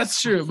 Like, that's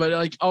true, but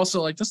like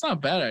also like that's not a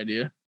bad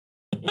idea.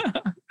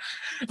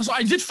 So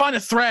I did find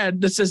a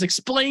thread that says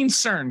explain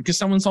CERN because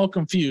someone's all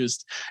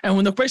confused. And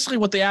when basically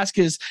what they ask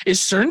is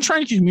CERN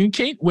trying to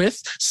communicate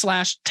with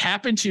 /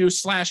 tap into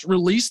 /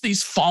 release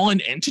these fallen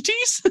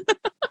entities?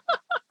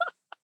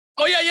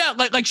 Oh yeah.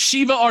 Like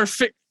Shiva are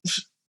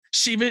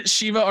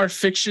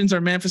fictions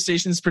or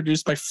manifestations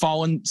produced by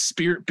fallen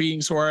spirit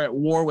beings who are at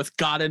war with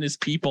God and his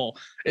people.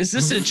 Is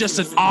this just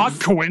an odd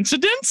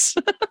coincidence?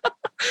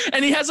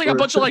 And he has like a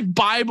bunch of like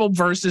Bible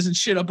verses and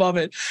shit above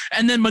it.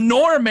 And then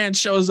Menorah Man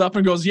shows up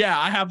and goes, yeah,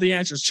 I have the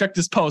answers. Check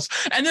this post.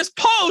 And this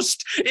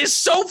post is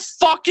so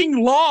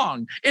fucking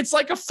long. It's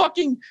like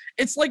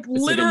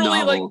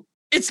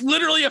it's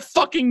literally a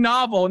fucking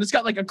novel, and it's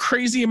got like a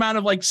crazy amount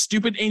of like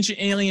stupid ancient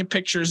alien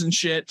pictures and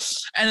shit.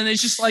 And then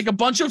it's just like a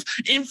bunch of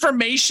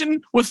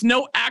information with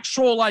no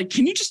actual like,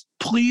 can you just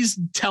please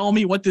tell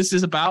me what this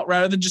is about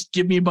rather than just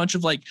give me a bunch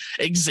of like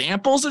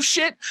examples of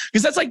shit?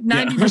 Because that's like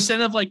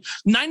 90% of like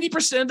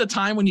 90% of the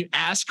time when you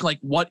ask like,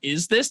 what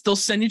is this? They'll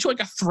send you to like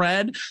a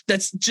thread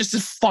that's just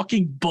a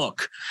fucking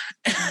book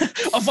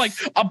of like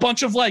a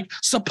bunch of like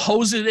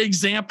supposed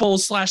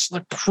examples /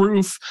 like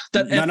proof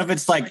that none of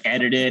it's like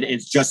edited.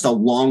 It's just a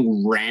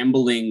long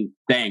rambling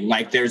thing.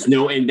 Like there's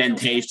no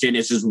indentation.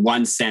 It's just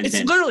one sentence.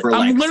 It's literally,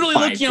 I'm literally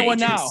looking at one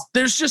now.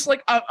 There's just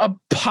like a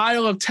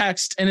pile of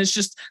text, and it's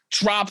just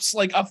drops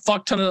like a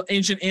fuck ton of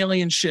ancient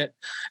alien shit,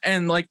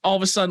 and like all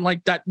of a sudden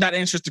like that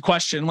answers the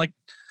question. Like,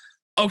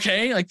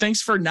 okay, like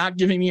thanks for not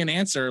giving me an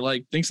answer.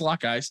 Like, thanks a lot,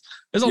 guys.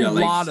 There's a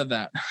lot of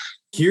that.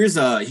 Here's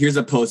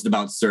a post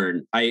about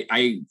CERN.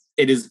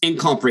 It is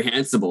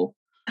incomprehensible,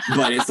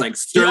 but it's like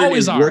CERN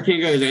is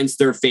working against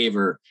their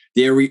favor.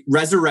 They're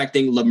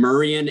resurrecting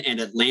Lemurian and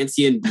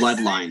Atlantean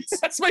bloodlines.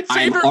 That's my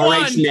favorite I'm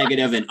one. RH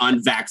negative and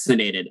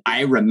unvaccinated.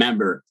 I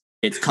remember.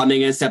 It's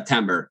coming in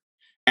September.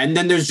 And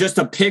then there's just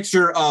a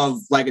picture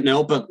of like a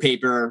notebook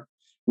paper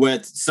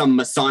with some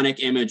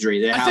Masonic imagery.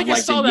 They have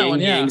like the yin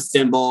yang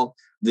symbol,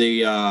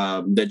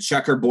 the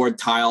checkerboard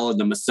tile of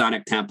the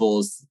Masonic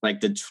temples,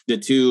 like the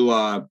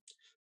two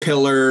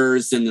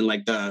pillars, and then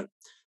like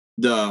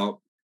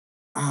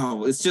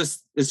it's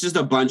just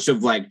a bunch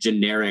of like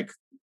generic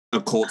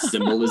occult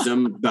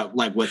symbolism, but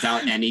like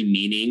without any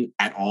meaning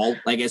at all.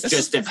 Like it's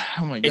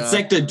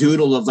like the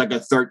doodle of like a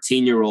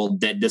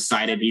 13-year-old that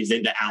decided he's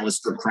into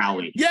Aleister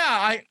Crowley.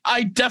 Yeah,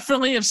 I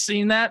definitely have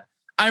seen that.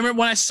 I remember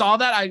when I saw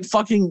that, I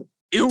fucking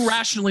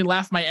irrationally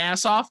laughed my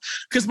ass off,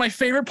 because my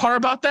favorite part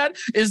about that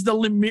is the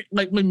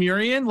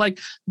Lemurian.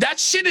 Like that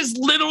shit is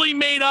literally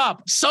made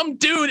up. Some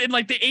dude in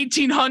like the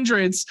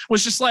 1800s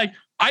was just like,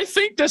 I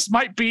think this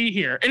might be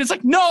here. And it's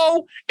like,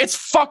 no, it's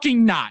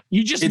fucking not.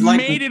 You just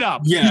made it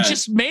up. Yeah. You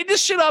just made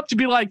this shit up to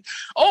be like,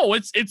 oh,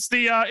 it's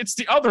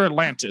the other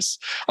Atlantis.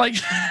 Like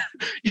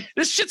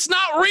this shit's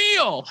not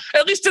real.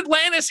 At least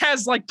Atlantis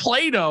has like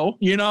Plato,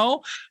 you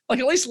know? Like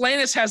at least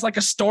Atlantis has like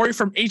a story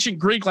from ancient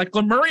Greek. Like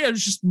Lemuria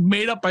is just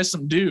made up by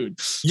some dude.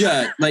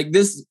 Yeah, like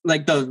this,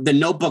 like the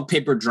notebook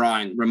paper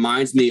drawing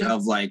reminds me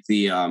of like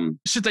the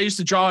shit I used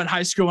to draw in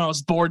high school when I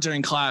was bored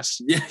during class.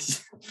 Yeah,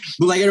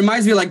 but like it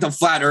reminds me of like the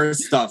flat Earth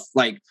stuff.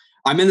 Like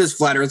I'm in this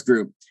flat Earth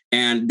group,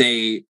 and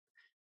they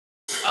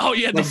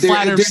the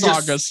flat Earth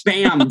sagas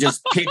spam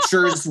just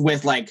pictures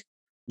with like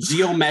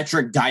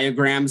geometric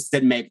diagrams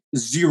that make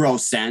zero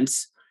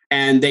sense,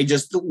 and they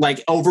just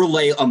like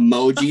overlay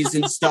emojis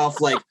and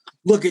stuff. Like,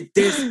 look at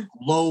this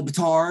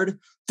globetard.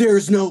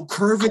 There's no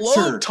curvature.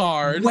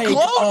 Globetard. Wake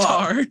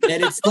up.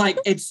 And it's like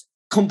it's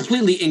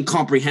completely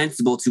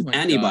incomprehensible to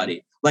anybody.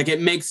 God. Like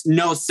it makes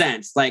no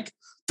sense. Like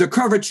the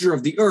curvature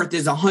of the Earth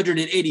is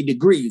 180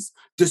 degrees.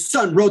 The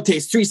sun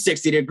rotates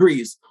 360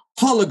 degrees.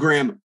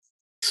 Hologram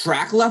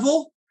track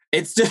level?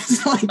 It's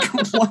just like,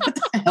 what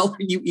the hell are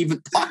you even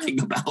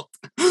talking about?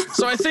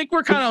 So I think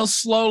we're kind of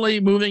slowly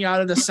moving out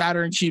of the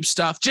Saturn cube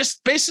stuff.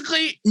 Just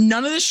basically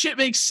none of this shit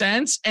makes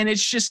sense. And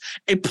it's just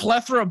a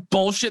plethora of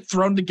bullshit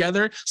thrown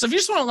together. So if you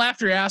just want to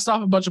laugh your ass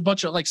off a bunch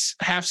of like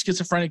half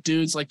schizophrenic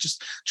dudes, like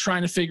just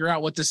trying to figure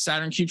out what this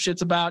Saturn cube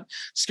shit's about,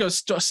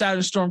 just go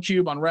Saturn Storm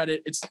Cube on Reddit.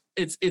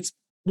 It's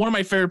one of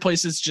my favorite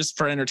places just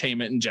for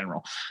entertainment in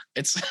general.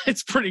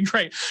 It's pretty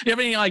great. Do you have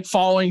any like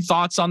following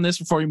thoughts on this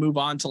before we move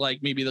on to like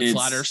maybe the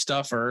flat Earth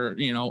stuff or,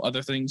 you know,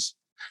 other things?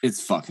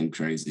 It's fucking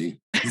crazy.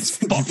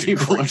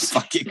 People are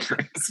fucking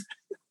crazy.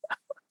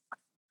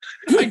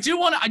 I do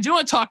want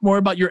to talk more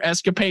about your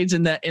escapades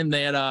in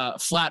that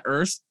flat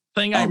Earth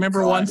thing. I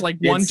remember once like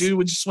one dude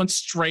would just went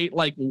straight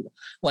like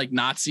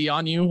Nazi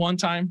on you one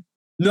time.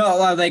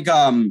 No, like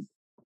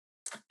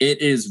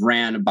it is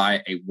ran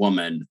by a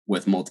woman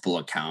with multiple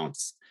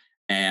accounts,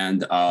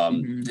 and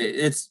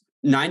it's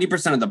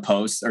 90% of the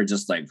posts are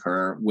just like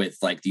her with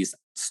like these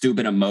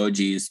stupid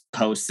emojis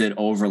posted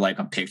over like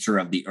a picture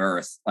of the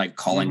Earth, like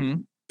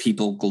calling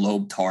people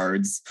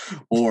globetards,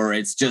 or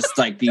it's just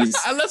like these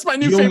that's my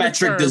new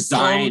geometric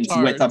designs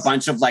with a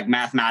bunch of like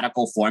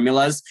mathematical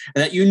formulas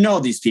that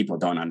these people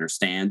don't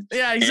understand.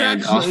 Yeah,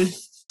 exactly.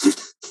 And,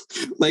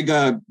 like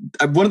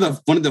one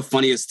of the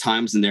funniest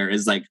times in there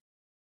is like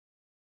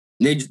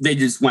they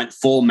just went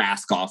full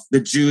mask off. The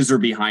Jews are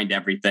behind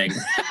everything.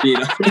 You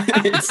know,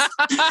 it's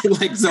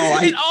like so.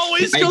 It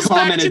always goes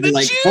back to the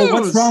like, Jews. "Oh,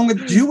 what's wrong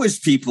with Jewish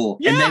people?"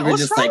 Yeah, and they were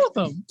just like,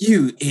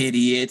 "You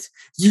idiot!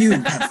 You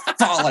have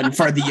fallen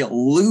for the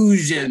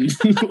illusion."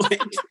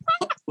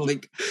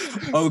 like,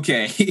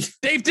 okay,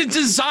 they've been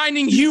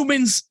designing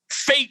humans'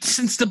 fate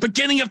since the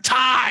beginning of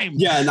time.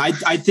 Yeah, and I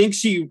think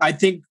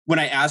when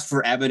I asked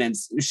for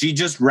evidence, she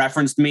just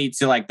referenced me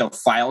to like the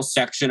file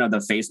section of the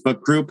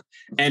Facebook group,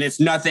 and it's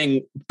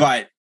nothing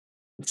but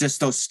just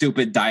those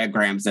stupid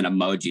diagrams and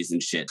emojis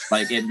and shit.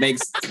 Like it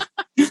makes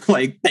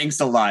like, thanks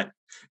a lot.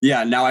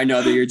 Yeah, now I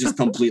know that you're just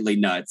completely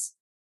nuts.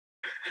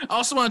 I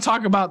also want to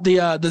talk about the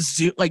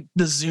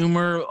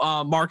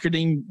Zoomer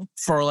marketing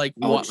for like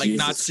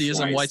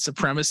Nazism, white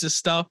supremacist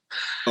stuff.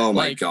 Oh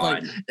my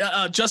god!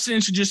 Justin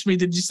introduced me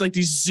to just like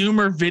these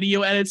Zoomer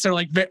video edits. They're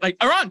like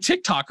are on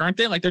TikTok, aren't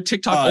they? Like they're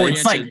TikTok oriented.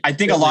 It's like I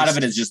think a lot of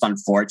it is just on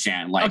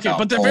 4chan. Like okay,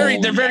 but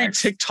they're very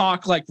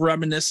TikTok like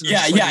reminiscent.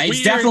 Yeah, yeah,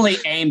 it's definitely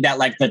aimed at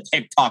like the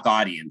TikTok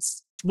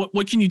audience.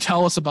 What can you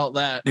tell us about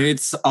that?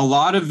 It's a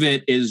lot of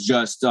it is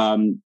just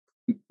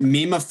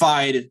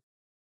memified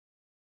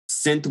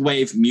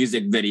synthwave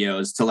music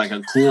videos to like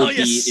a cool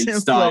beat and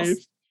stuff.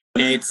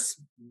 It's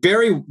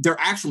they're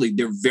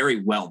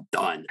very well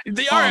done.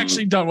 They are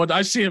actually done. What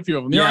I've seen a few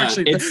of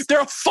them.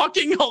 They're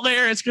fucking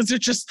hilarious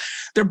because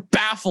they're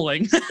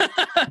baffling.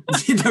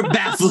 They're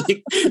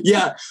baffling.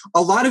 Yeah.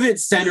 A lot of it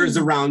centers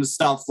around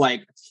stuff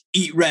like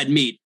eat red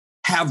meat,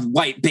 have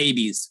white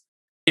babies,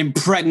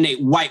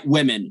 impregnate white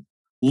women,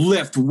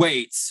 lift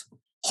weights,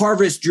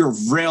 harvest your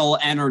vril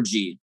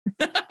energy.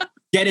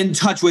 Get in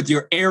touch with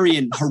your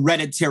Aryan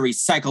hereditary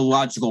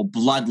psychological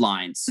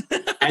bloodlines.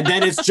 And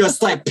then it's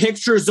just like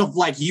pictures of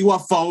like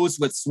UFOs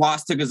with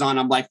swastikas on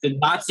them, like the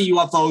Nazi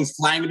UFOs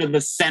flying into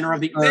the center of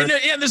the Earth.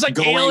 Yeah, there's like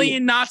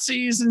alien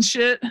Nazis and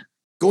shit.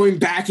 Going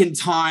back in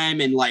time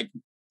and like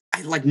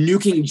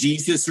nuking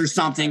Jesus or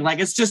something. Like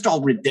it's just all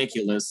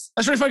ridiculous.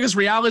 That's really funny because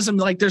realism,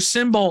 like their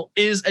symbol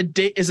is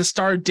a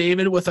Star of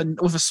David with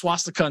a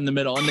swastika in the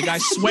middle, and the guy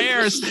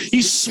swears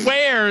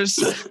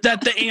that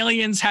the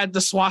aliens had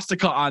the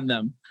swastika on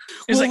them.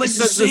 It's the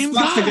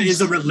swastika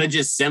is a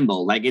religious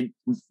symbol. Like it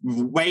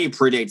way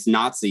predates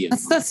Nazism.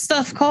 What's that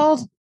stuff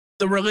called?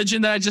 The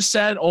religion that I just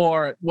said,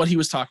 or what he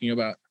was talking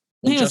about?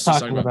 He was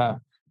talking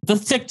about the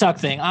TikTok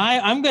thing.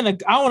 I want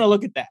to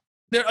look at that.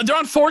 They're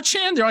on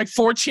 4chan. They're like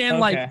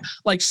 4chan,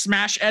 like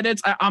smash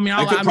edits. I mean,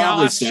 I'll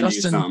ask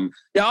Justin.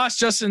 Yeah, I'll ask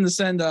Justin to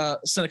send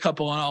a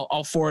couple, and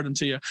I'll forward them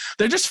to you.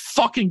 They're just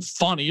fucking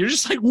funny. You're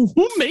just like,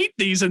 who made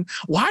these, and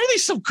why are they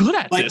so good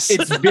at this?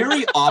 It's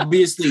very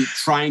obviously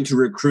trying to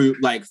recruit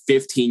like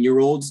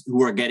 15-year-olds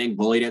who are getting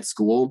bullied at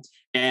school,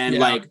 and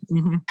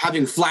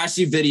having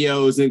flashy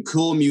videos and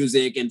cool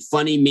music and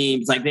funny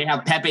memes. Like they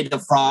have Pepe the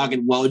Frog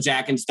and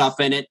Wojak and stuff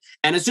in it,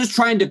 and it's just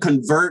trying to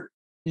convert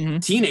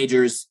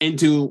teenagers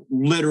into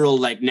literal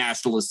like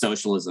nationalist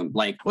socialism.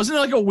 Like, wasn't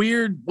there like a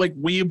weird like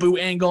weeaboo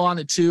angle on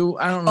it too?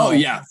 I don't know. Oh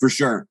yeah, for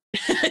sure.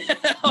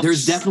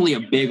 There's definitely a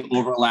big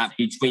overlap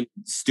between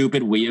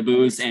stupid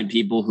weeaboos and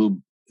people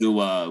who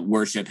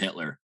worship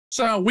Hitler.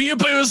 So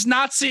weeaboos,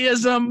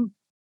 Nazism,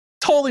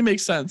 totally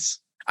makes sense.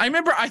 I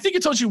remember, I think I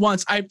told you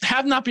once, I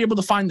have not been able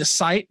to find the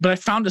site, but I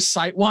found a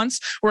site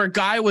once where a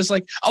guy was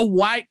like a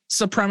white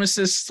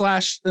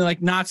supremacist /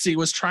 like Nazi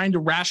was trying to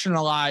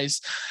rationalize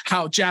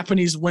how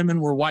Japanese women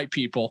were white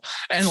people.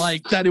 And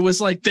like that it was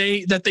like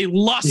they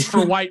lust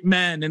for white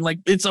men and like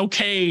it's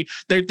okay.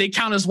 They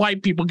count as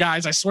white people,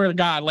 guys. I swear to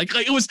God. Like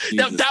it was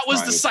that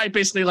was the site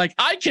basically like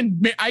I can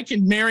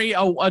marry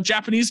a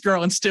Japanese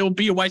girl and still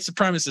be a white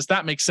supremacist.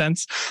 That makes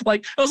sense.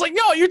 Like I was like,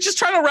 no, you're just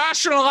trying to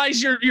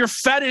rationalize your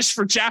fetish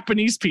for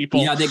Japanese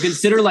people. Yeah, they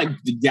consider like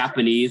the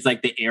Japanese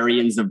like the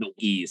Aryans of the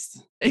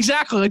East.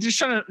 Exactly. Like just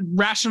trying to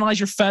rationalize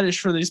your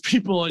fetish for these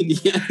people.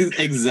 And yeah,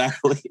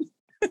 exactly.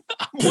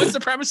 White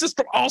supremacists,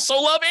 but also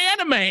love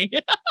anime.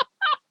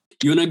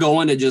 You want to go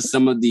into just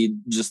some of the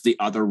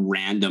other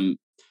random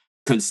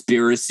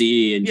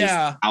conspiracy and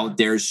just out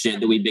there shit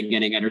that we've been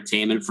getting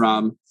entertainment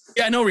from?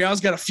 Yeah, I know Rial's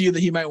got a few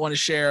that he might want to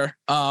share.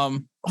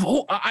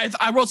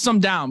 I wrote some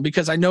down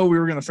because I know we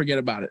were going to forget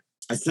about it.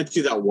 I sent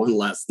you that one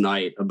last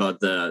night about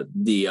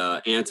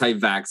the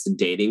anti-vax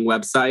dating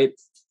website.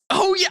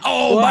 Oh yeah!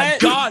 Oh what? My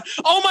god!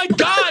 Oh my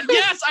god!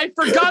 Yes, I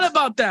forgot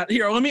about that.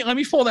 Here, let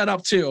me pull that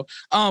up too.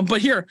 But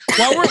here,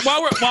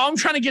 while I'm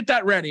trying to get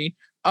that ready,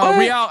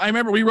 Rial, I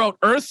remember we wrote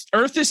Earth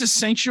is a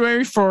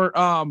sanctuary for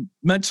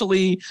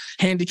mentally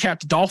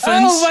handicapped dolphins.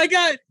 Oh my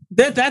god,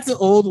 that's an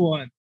old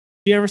one.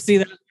 You ever see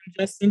that,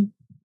 Justin?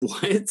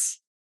 What?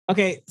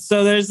 Okay,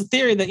 so there's a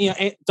theory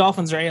that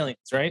dolphins are aliens,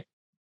 right?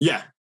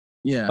 Yeah.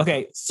 Yeah.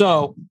 Okay,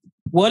 so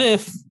what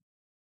if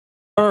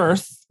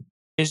Earth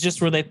is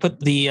just where they put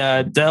the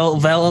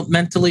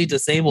developmentally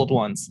disabled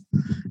ones,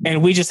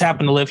 and we just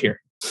happen to live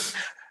here?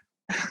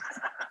 We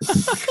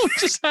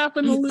just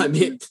happen to live. I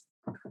mean,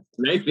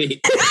 maybe.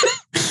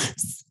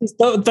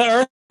 So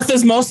the Earth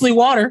is mostly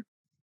water.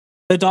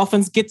 The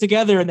dolphins get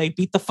together and they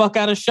beat the fuck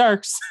out of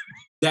sharks.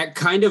 That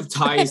kind of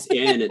ties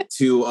in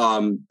to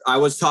I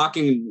was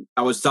talking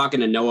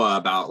to Noah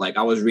about, like,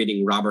 I was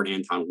reading Robert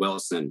Anton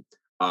Wilson.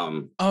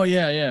 Oh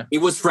yeah. He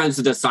was friends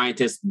with the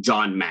scientist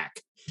John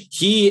Mack.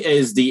 He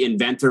is the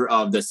inventor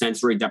of the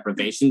sensory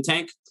deprivation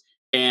tank.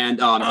 And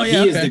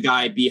he is the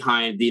guy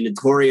behind the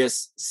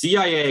notorious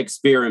CIA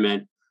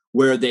experiment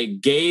where they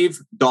gave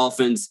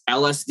dolphins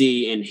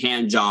LSD and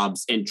hand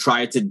jobs and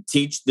tried to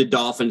teach the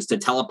dolphins to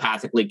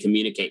telepathically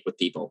communicate with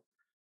people.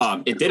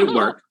 It didn't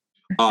work.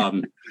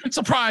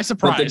 Surprise.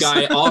 But the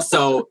guy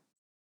also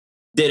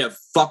did a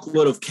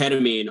fuckload of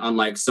ketamine on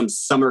like some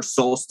summer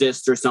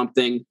solstice or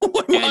something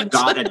and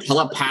got a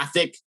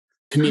telepathic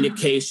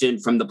communication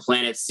from the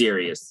planet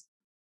Sirius.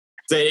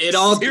 So it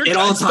all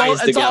ties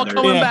together. It's all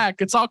coming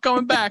back. It's all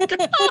coming back.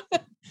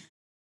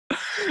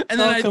 And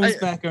then it comes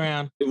back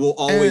around. It will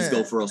always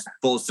go for a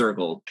full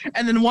circle.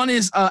 And then one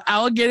is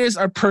alligators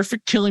are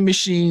perfect killing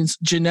machines,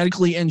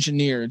 genetically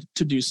engineered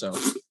to do so.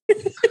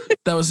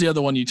 That was the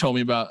other one you told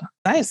me about.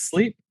 I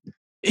sleep.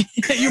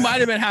 You might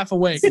have been half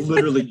awake. It's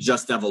literally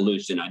just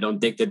evolution. I don't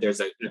think that there's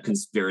a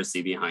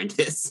conspiracy behind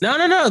this. No.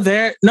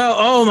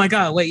 Oh my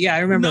god! Wait, yeah, I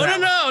remember.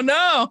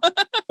 No.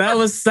 That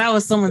was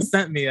someone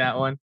sent me that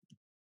one.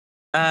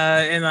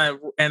 In a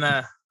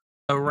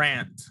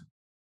rant.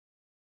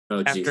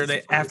 Oh,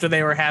 after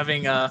they were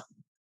having a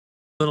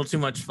little too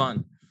much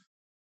fun.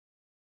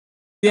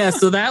 Yeah,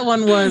 so that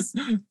one was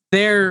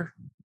they're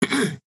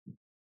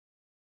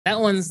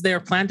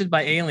planted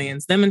by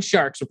aliens. Them and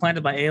sharks were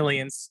planted by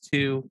aliens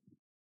to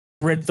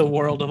rid the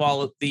world of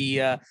all of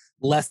the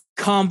less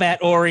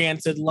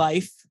combat-oriented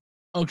life.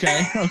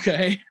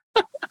 Okay.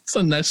 That's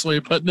a nice way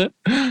of putting it.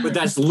 But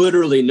that's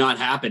literally not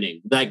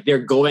happening. Like, they're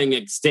going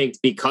extinct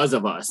because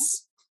of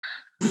us.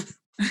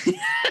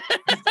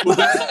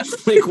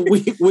 Like,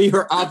 we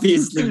are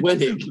obviously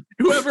winning.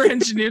 Whoever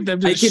engineered them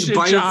did I can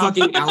buy job. a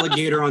fucking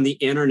alligator on the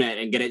internet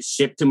and get it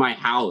shipped to my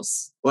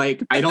house.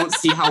 Like, I don't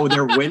see how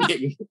they're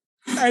winning.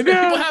 I know.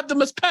 People have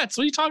them as pets.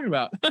 What are you talking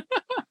about?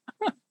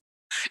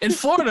 In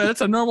Florida,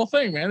 that's a normal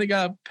thing, man. They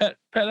got a pet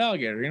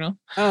alligator, you know?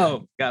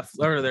 Oh, God,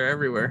 Florida, they're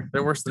everywhere.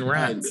 They're worse than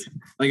rats.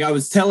 Like I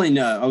was telling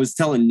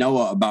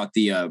Noah about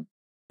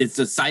it's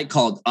a site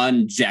called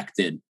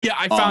Unjected. Yeah,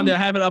 I found it. I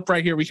have it up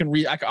right here. We can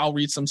read. I'll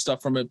read some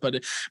stuff from it.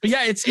 But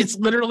yeah, it's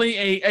literally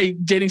a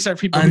dating site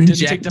for people who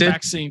didn't take the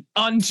vaccine.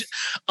 Unjected.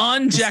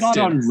 It's not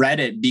on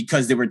Reddit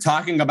because they were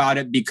talking about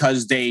it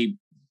because they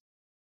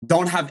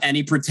don't have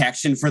any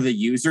protection for the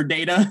user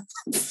data.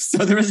 So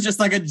there was just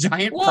like a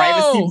giant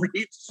privacy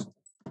breach.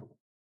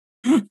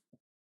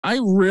 I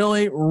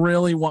really,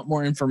 really want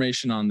more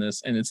information on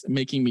this, and it's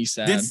making me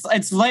sad.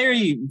 It's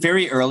very,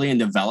 very early in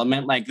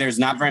development. Like, there's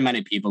not very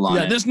many people on it.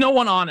 Yeah, there's no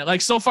one on it.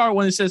 Like, so far,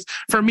 when it says,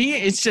 for me,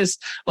 it's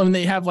just when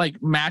they have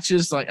like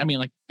matches. Like, I mean,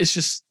 like, it's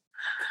just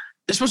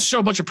they're supposed to show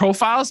a bunch of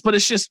profiles, but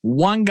it's just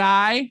one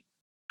guy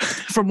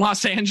from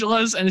Los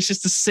Angeles, and it's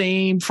just the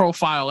same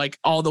profile, like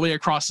all the way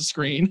across the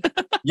screen.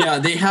 Yeah,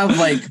 they have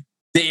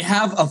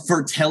a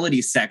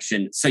fertility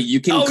section, so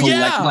you can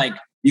collect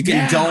you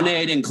can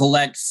donate and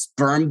collect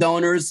sperm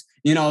donors,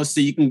 so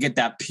you can get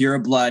that pure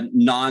blood,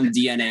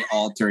 non-DNA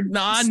altered,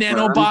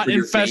 non-nanobot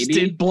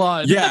infested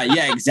blood.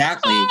 Yeah,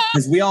 exactly.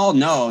 Because we all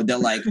know that,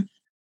 like,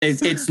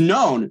 it's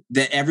known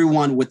that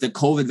everyone with the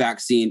COVID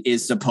vaccine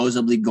is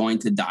supposedly going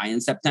to die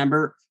in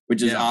September,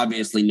 which is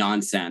obviously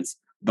nonsense.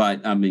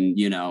 But I mean,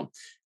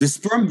 the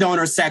sperm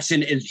donor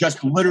section is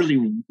just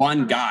literally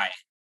one guy.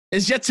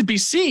 Is yet to be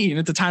seen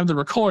at the time of the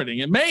recording.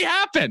 It may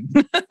happen.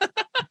 But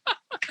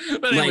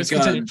anyways,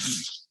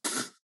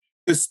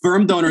 the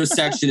sperm donor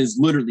section is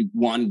literally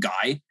one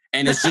guy,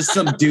 and it's just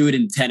some dude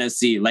in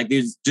Tennessee. Like,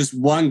 there's just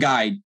one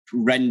guy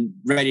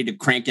ready to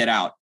crank it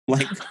out.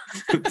 Like,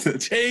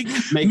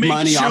 make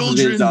money off of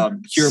his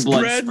pure blood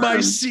spread sperm. My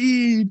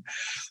seed.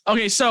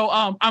 Okay, so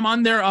I'm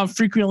on there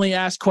frequently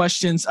asked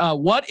questions.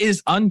 What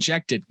is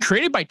Unjected?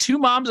 Created by two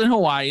moms in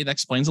Hawaii. That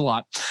explains a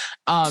lot.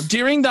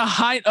 During the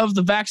height of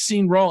the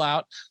vaccine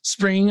rollout,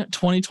 spring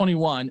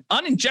 2021,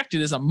 Uninjected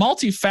is a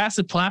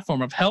multifaceted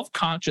platform of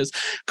health-conscious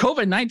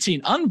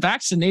COVID-19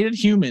 unvaccinated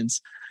humans.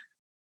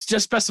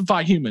 Just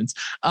specify humans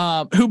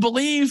who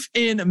believe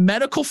in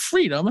medical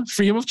freedom,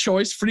 freedom of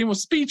choice, freedom of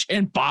speech,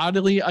 and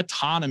bodily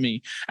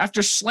autonomy.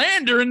 After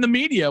slander in the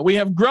media, we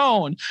have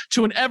grown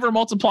to an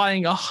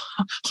ever-multiplying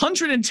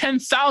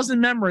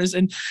 110,000 members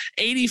in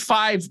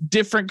 85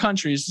 different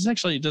countries. This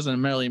actually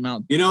doesn't really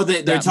amount.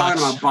 They're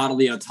talking about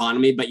bodily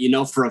autonomy, but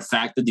for a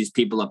fact that these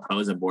people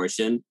oppose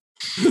abortion.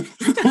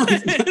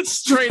 It's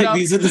straight up.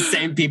 These are the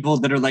same people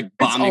that are like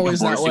bombing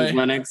abortion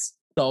clinics.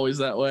 It's always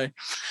that way.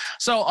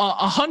 So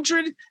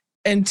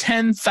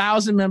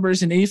 110,000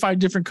 members in 85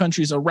 different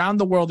countries around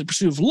the world in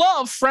pursuit of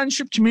love,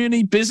 friendship,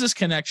 community, business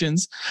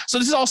connections. So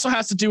this also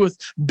has to do with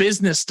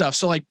business stuff.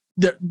 So like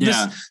this,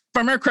 if I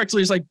remember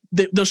correctly, is like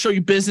they'll show you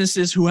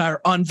businesses who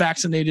are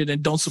unvaccinated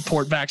and don't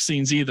support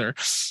vaccines either,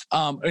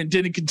 and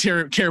didn't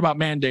care about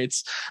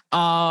mandates.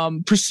 So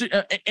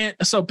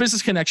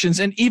business connections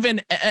and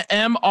even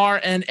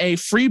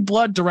mRNA free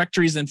blood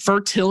directories and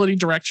fertility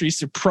directories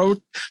to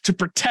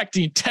protect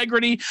the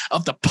integrity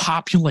of the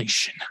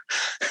population.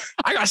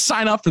 I gotta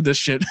sign up for this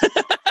shit.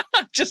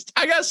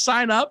 I gotta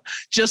sign up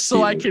just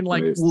so I can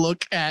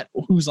look at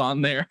who's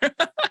on there.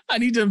 I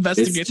need to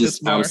investigate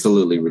this more.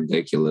 Absolutely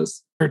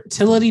ridiculous.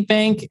 Fertility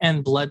bank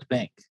and blood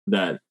bank.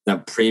 That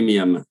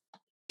premium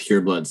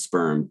pure blood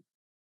sperm.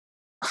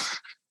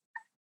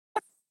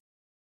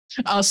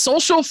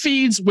 Social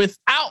feeds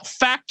without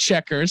fact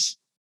checkers.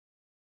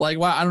 Like,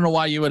 why? I don't know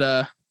why you would.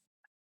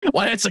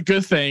 Why it's a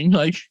good thing.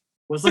 Like,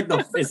 was like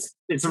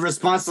it's a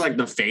response to like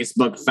the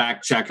Facebook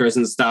fact checkers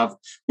and stuff,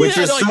 which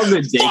are so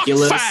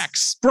ridiculous. Fuck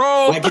facts,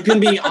 bro. Like, it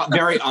can be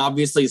very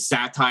obviously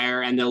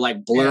satire, and they'll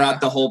like blur out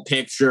the whole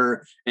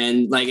picture,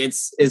 and like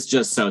it's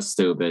just so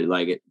stupid.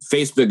 Like,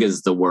 Facebook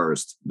is the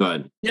worst.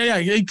 But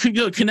you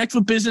could connect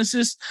with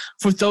businesses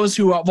for those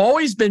who have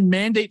always been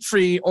mandate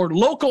free, or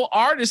local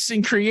artists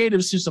and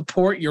creatives who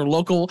support your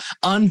local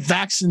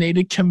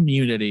unvaccinated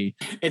community.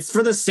 It's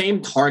for the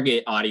same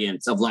target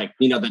audience of like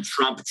the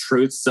Trump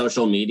Truth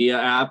social media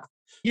app.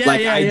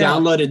 I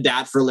downloaded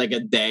that for like a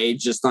day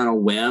just on a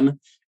whim,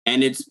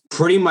 and it's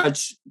pretty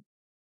much,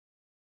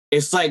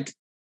 it's like,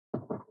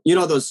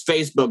 those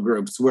Facebook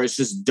groups where it's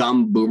just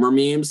dumb boomer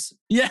memes.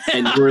 Yeah.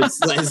 And where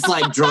it's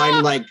like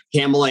drawing like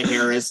Kamala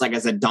Harris like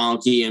as a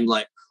donkey, and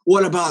like,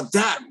 what about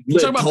that? You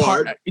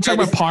talking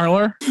about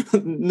Parler?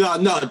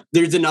 No.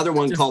 There's another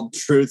one called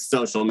Truth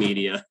Social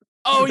Media.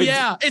 Oh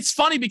yeah, it's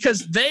funny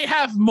because they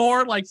have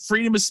more like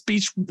freedom of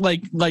speech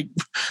like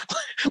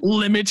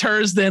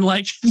limiters than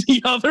like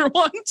the other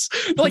ones.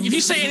 Like, if you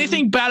say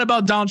anything bad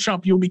about Donald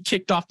Trump, you'll be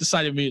kicked off the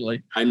site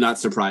immediately. I'm not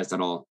surprised at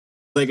all.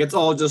 Like, it's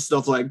all just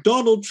stuff like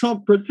Donald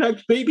Trump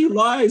protects baby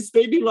lives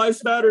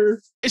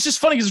matter. It's just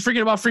funny because they're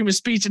freaking about freedom of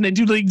speech, and they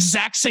do the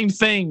exact same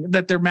thing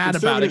that they're mad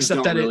about,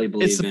 except that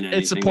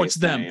it supports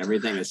them.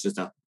 Everything is just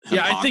a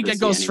I think that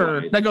goes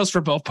for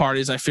both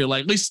parties. I feel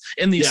like, at least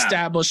in the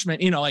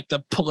establishment, like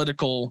the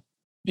political,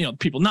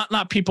 people,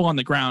 not people on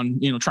the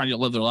ground, trying to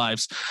live their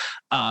lives.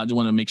 I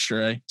want to make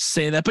sure I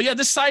say that. But yeah,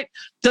 this site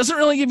doesn't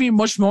really give you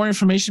much more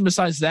information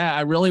besides that.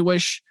 I really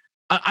wish.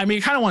 I mean,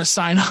 I kind of want to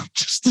sign up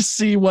just to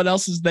see what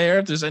else is there,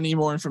 if there's any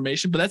more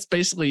information, but that's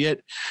basically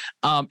it.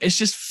 It's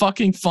just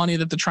fucking funny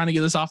that they're trying to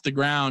get this off the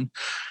ground,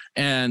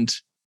 and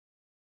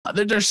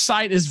their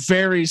site is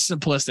very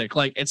simplistic.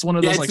 Like, it's one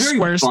of those like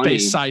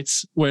Squarespace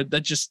sites where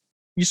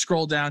you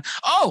scroll down.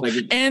 Oh,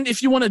 and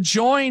if you want to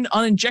join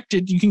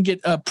Uninjected, you can get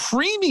a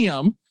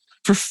premium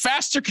for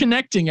faster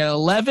connecting at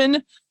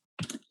 11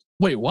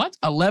 Wait, what?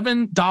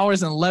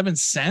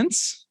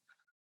 $11.11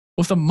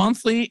 with a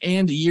monthly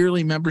and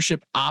yearly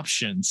membership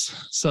options.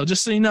 So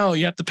just so you know,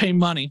 you have to pay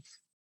money.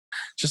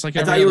 Just like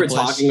I thought you were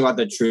talking about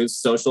the Truth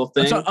Social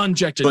thing.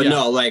 Unjected, but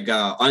no, like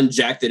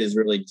Unjected is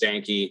really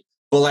janky.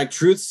 But like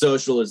Truth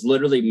Social is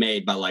literally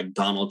made by like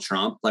Donald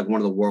Trump, like one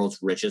of the world's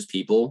richest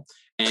people.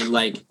 And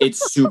like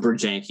it's super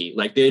janky.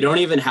 Like they don't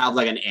even have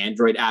like an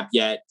Android app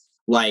yet.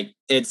 Like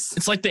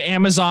it's like the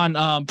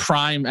Amazon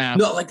Prime app.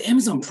 No, like the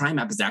Amazon Prime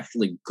app is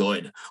actually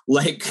good.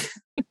 Like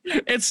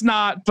it's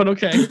not, but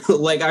okay.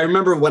 Like I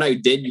remember when I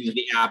did use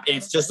the app,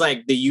 it's just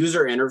like the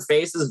user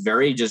interface is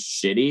very just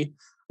shitty.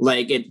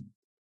 Like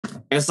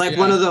it's like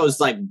one of those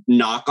like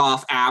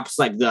knockoff apps,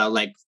 like the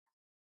like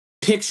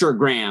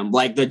Picturegram,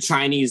 like the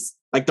Chinese,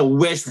 like the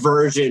Wish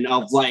version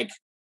of like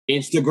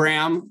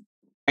Instagram.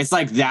 It's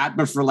like that,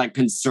 but for like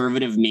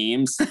conservative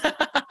memes.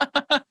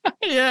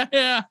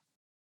 yeah.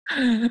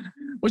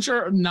 Which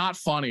are not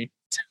funny.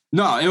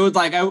 No, it was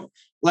like I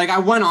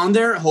went on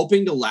there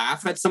hoping to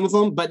laugh at some of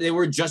them, but they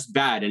were just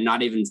bad and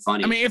not even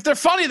funny. I mean, if they're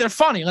funny, they're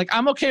funny. Like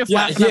I'm okay with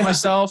laughing at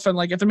myself, and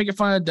like if they're making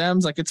fun of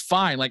Dems, like it's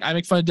fine. Like I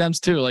make fun of Dems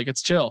too, like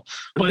it's chill.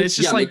 But it's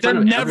just like they're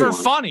never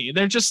funny.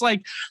 They're just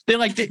like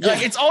like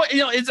it's all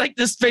it's like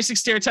this basic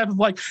stereotype of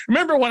like,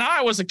 remember when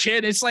I was a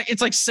kid? It's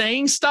like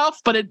saying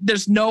stuff, but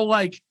there's no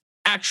like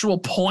actual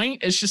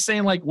point. It's just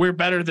saying like we're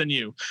better than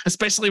you. That's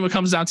basically what it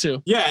comes down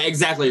to. Yeah,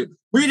 exactly.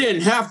 We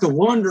didn't have to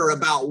wonder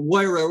about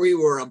whether we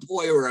were a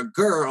boy or a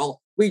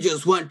girl. We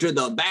just went to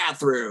the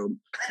bathroom.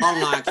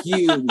 Unlike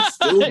you,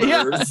 stupid.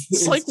 Yeah,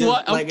 it's like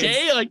what?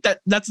 Okay, like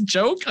that's a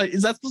joke. Like,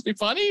 is that supposed to be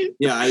funny?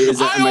 Yeah,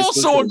 I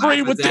also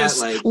agree with this.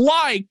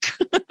 Like.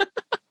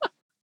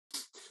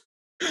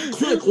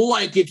 Click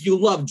like if you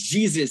love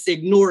Jesus.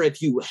 Ignore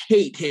if you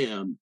hate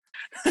him.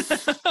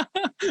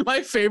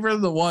 My favorite are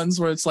the ones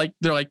where it's like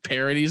they're like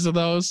parodies of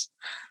those.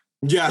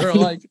 Yeah, they're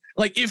like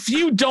if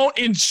you don't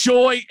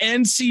enjoy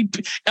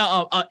NCP,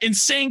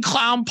 Insane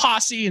Clown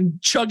Posse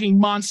and Chugging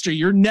Monster,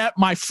 you're not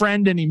my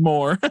friend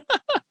anymore.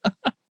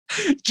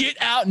 Get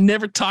out and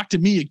never talk to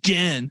me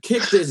again.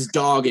 Kick this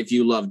dog if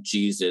you love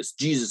Jesus.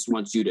 Jesus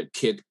wants you to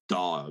kick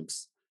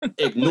dogs.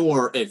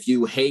 Ignore if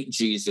you hate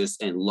Jesus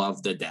and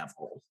love the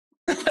devil.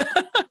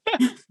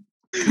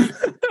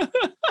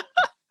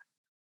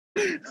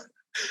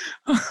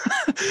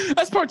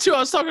 That's part two. I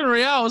was talking to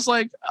Real. I was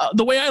like,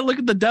 the way I look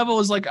at the devil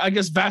is like, I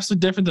guess, vastly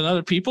different than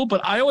other people.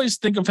 But I always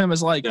think of him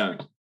as like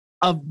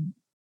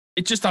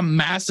it's just a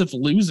massive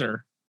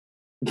loser.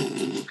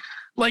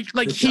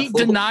 Like he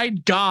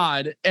denied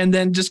God and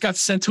then just got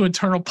sent to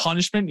eternal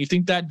punishment. You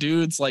think that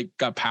dude's like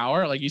got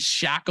power? Like he's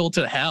shackled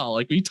to hell.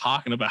 Like what are you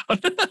talking about?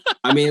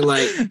 I mean,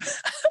 like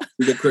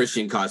the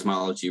Christian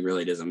cosmology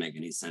really doesn't make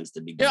any sense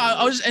to begin.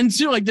 Yeah, and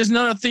too, like there's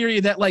another theory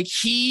that like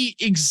he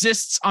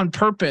exists on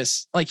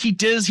purpose. Like he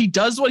does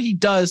what he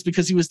does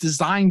because he was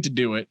designed to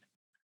do it.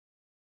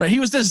 Right? He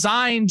was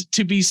designed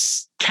to be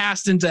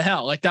cast into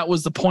hell. Like that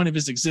was the point of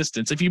his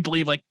existence. If you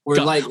believe like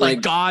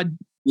God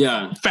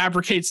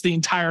fabricates the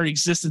entire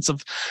existence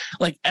of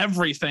like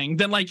everything,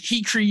 then like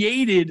he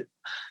created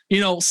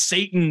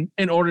Satan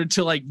in order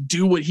to like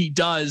do what he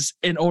does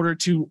in order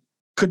to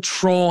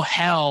control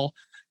hell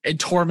and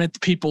torment the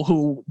people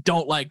who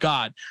don't like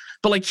God.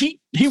 But like he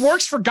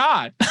works for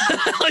God.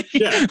 like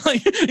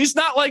he's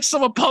not like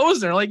some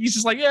opposer. Like he's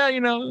just like,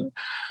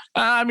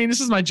 I mean, this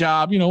is my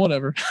job,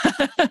 whatever.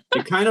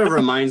 It kind of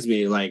reminds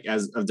me like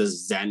of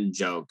this Zen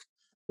joke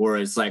where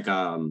it's like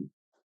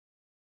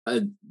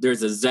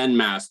there's a Zen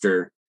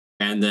master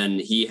and then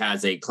he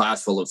has a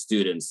class full of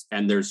students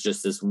and there's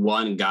just this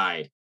one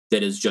guy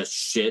that is just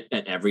shit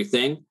at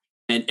everything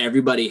and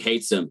everybody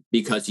hates him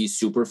because he's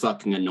super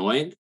fucking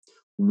annoying.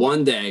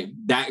 One day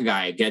that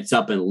guy gets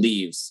up and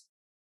leaves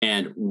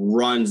and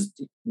runs.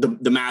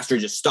 The master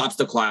just stops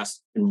the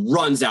class and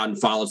runs out and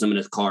follows him in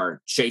his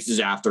car, chases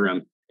after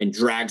him and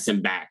drags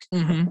him back.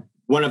 Mm-hmm.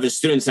 One of his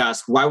students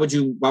asks, why would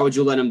you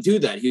let him do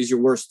that? He's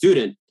your worst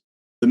student.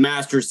 The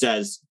master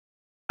says,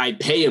 I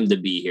pay him to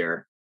be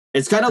here.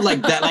 It's kind of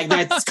like that. Like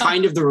that's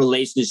kind of the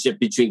relationship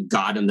between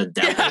God and the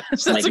devil. Yeah,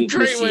 that's like a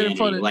great way to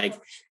put it.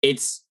 Like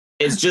it's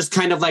just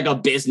kind of like a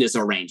business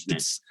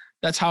arrangement.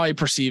 That's how I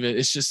perceive it.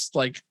 It's just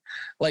like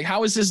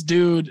how is this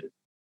dude?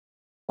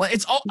 Like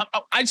it's all.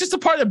 I just the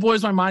part that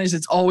blows my mind is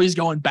it's always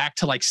going back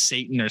to like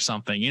Satan or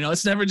something.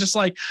 It's never just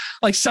like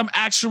some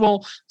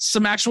actual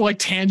like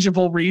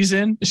tangible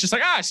reason. It's just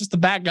like it's just the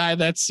bad guy.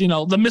 That's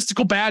the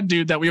mystical bad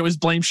dude that we always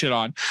blame shit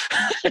on.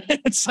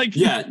 It's like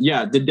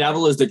yeah. The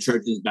devil is the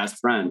church's best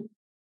friend.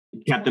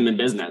 It kept them in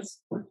business.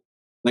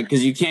 Like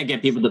because you can't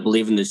get people to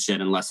believe in this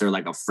shit unless they're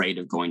like afraid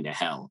of going to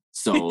hell.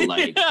 So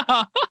like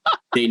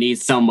they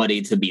need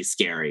somebody to be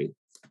scary.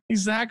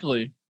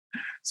 Exactly.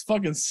 It's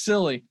fucking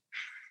silly.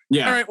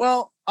 Yeah. All right.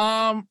 Well,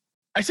 I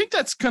think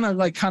that's gonna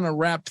like kind of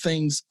wrap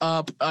things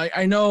up.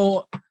 I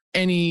know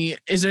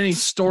is there any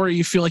story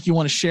you feel like you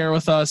want to share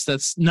with us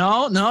that's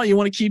no, you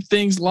want to keep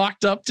things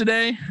locked up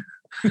today?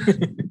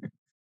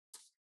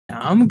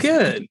 I'm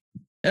good.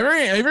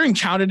 Ever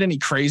encountered any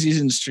crazies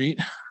in the street?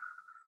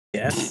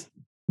 Yes.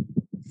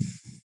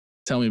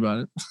 Tell me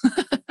about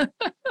it.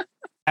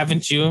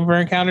 Haven't you ever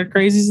encountered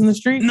crazies in the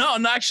street? No,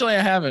 actually, I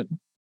haven't.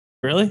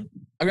 Really?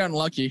 I've gotten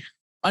lucky.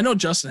 I know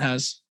Justin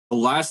has. The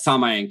last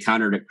time I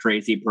encountered a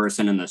crazy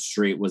person in the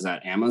street was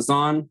at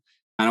Amazon.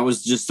 And I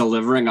was just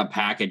delivering a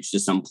package to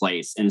some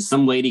place. And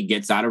some lady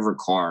gets out of her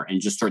car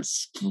and just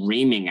starts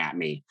screaming at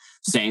me,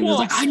 saying,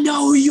 like, I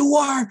know who you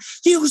are.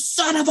 You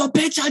son of a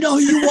bitch. I know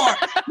who you are.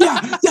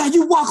 Yeah,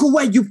 you walk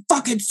away, you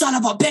fucking son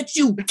of a bitch.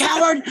 You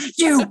coward.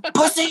 You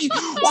pussy.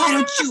 Why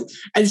don't you?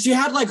 And she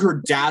had like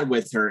her dad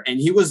with her. And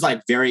he was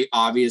like very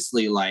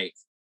obviously like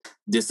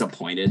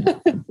disappointed.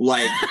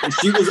 Like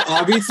she was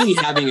obviously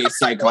having a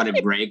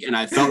psychotic break, and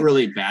I felt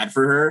really bad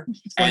for her.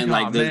 And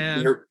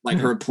like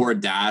her poor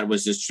dad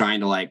was just trying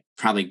to like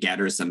probably get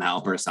her some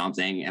help or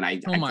something. And I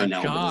couldn't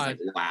help but just, like,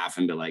 laugh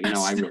and be like, you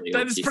know, I really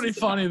that is pretty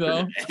funny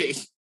though.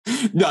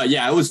 No,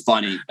 yeah, it was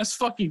funny. That's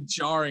fucking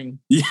jarring.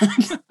 Yeah.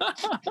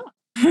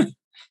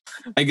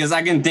 I guess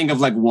I can think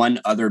of like one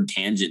other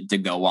tangent to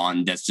go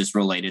on that's just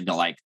related to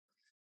like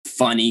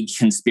funny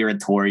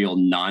conspiratorial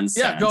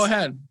nonsense. Yeah, go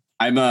ahead.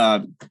 I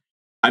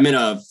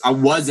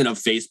was in a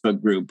Facebook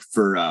group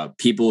for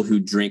people who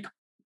drink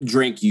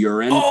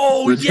urine.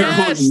 Oh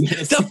yes,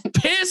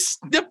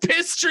 the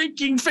piss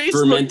drinking Facebook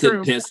fermented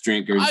group. Piss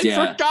drinkers.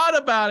 I forgot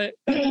about it.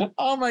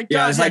 Oh my god!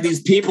 Yeah, it's like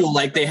these people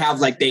like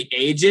they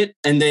age it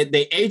and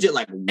they age it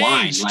like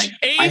wine.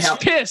 Aged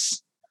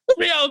piss.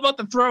 Yeah, I was about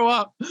to throw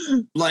up.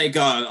 Like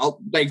I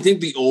think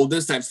the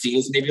oldest I've seen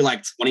is maybe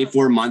like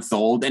 24 months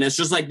old, and it's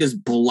just like this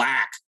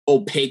black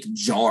opaque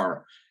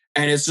jar.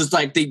 And it's just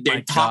like they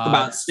talk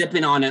about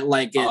sipping on it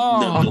like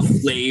the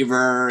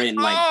flavor and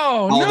like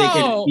how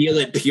they can feel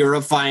it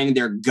purifying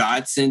their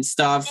guts and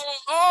stuff.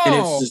 And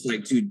it's just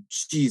like, dude,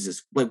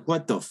 Jesus, like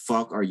what the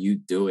fuck are you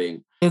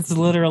doing? It's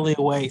literally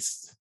a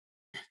waste.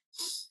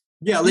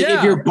 Yeah, like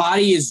if your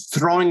body is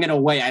throwing it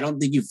away, I don't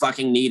think you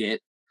fucking need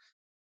it.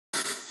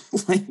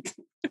 Like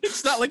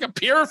it's not like a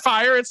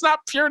purifier. It's not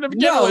pure to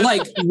begin with.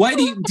 Like why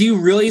do you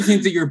really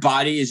think that your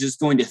body is just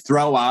going to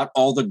throw out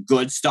all the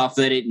good stuff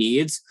that it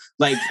needs?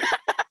 Like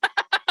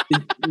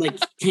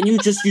can you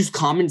just use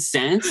common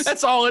sense?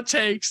 That's all it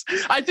takes.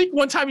 I think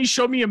one time you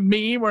showed me a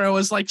meme where it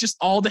was like just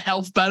all the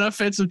health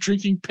benefits of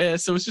drinking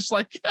piss. It was just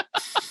like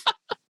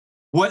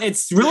well,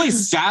 it's really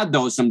sad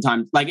though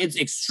sometimes. Like it's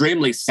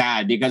extremely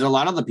sad because a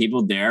lot of the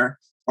people there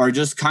are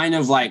just kind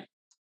of like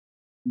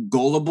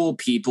gullible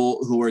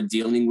people who are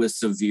dealing with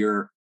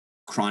severe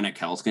chronic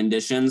health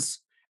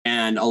conditions,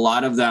 and a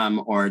lot of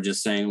them are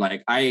just saying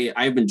like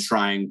I've been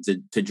trying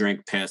to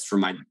drink piss for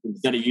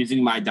instead of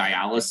using my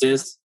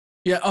dialysis.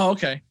 Yeah. Oh,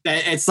 okay.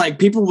 It's like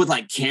people with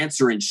like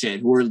cancer and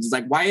shit who are just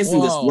like, why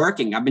isn't this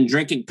working? I've been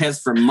drinking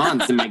piss for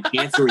months and my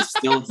cancer is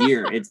still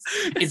here.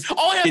 It's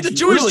all I have to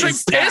do is drink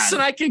piss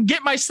and I can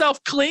get myself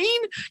clean,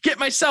 get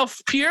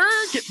myself pure,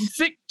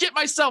 get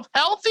myself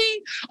healthy.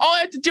 All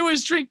I have to do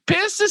is drink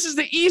piss. This is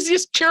the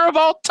easiest cure of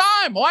all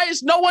time. Why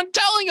is no one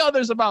telling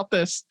others about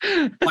this?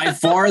 By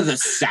far the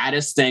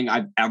saddest thing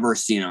I've ever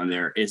seen on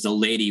there is a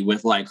lady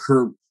with like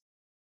her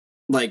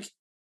like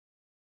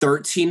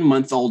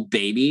 13-month-old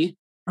baby.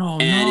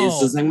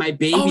 It's just like my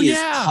baby is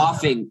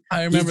coughing.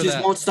 I remember he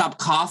just won't stop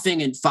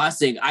coughing and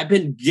fussing. I've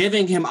been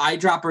giving him eye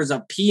droppers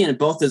of pee in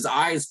both his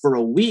eyes for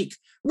a week,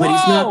 but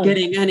he's not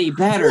getting any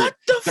better.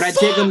 But I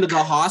take him to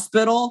the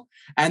hospital,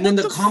 and then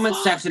the comment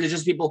section is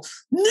just people,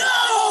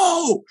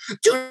 no,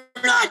 do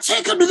not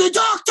take him to the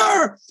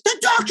doctor. The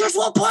doctors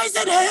will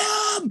poison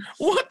him.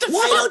 What the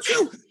Why fuck? don't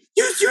you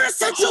use your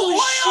essential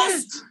oils?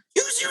 Shit.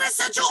 Use your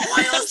essential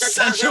oils. The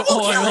Essential doctor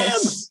will kill him.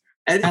 oils.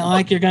 And not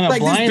like you're gonna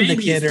blind the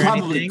kid or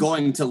probably anything.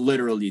 going to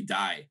literally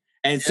die.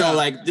 And so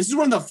like this is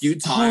one of the few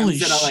times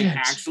that I like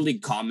actually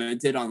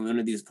commented on one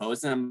of these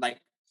posts, and I'm like,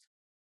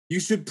 you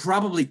should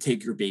probably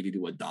take your baby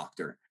to a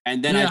doctor.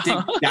 And then I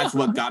think that's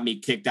what got me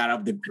kicked out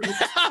of the group.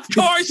 Of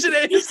course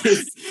it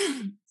is.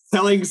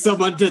 Telling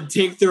someone to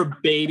take their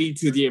baby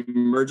to the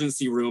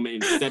emergency room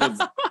instead of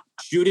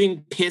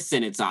shooting piss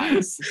in its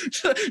eyes.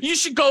 You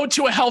should go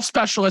to a health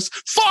specialist.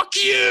 Fuck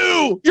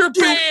you! You're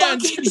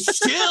banned. Fucking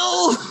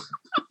chill.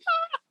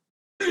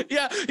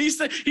 Yeah, he's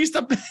the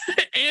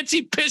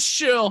anti-piss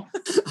shill.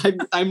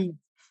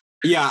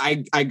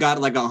 I got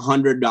like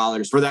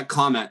 $100 for that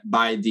comment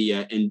by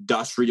the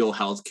industrial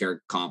healthcare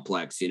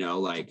complex, you know,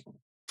 like.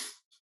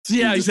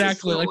 Yeah,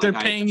 exactly. Like they're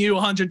paying you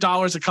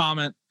 $100 a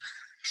comment.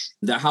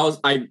 The house,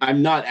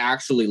 I'm not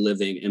actually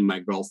living in my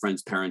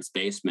girlfriend's parents'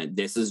 basement.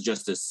 This is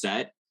just a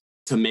set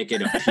to make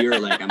it appear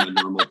like I'm a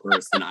normal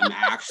person. I'm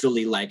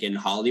actually like in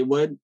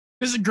Hollywood.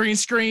 This is a green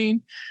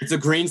screen. It's a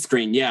green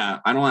screen, yeah.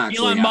 I don't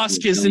actually. Elon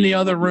Musk is in the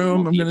other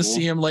room. I'm going to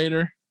see him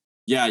later.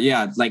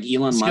 Yeah. Like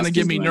Elon Musk gonna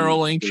give me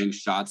Neuralink. doing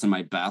shots in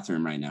my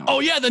bathroom right now.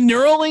 Oh yeah, the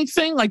Neuralink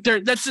thing. Like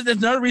that's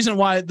another reason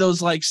why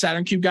those like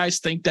Saturn cube guys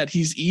think that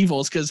he's evil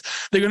is because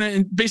they're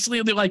gonna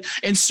basically like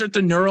insert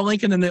the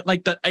Neuralink and then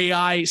like the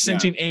AI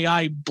sentient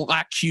AI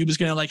black cube is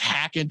gonna like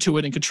hack into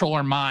it and control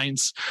our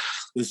minds.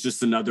 It's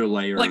just another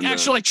layer. Like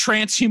actual like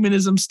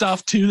transhumanism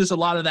stuff too. There's a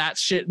lot of that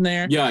shit in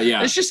there.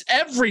 Yeah. It's just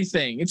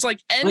everything. It's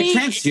like any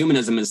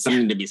transhumanism is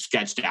something to be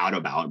sketched out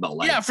about, but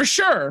like for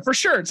sure.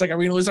 It's like, are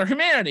we gonna lose our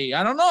humanity?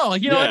 I don't know.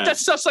 Like like that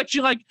stuff's like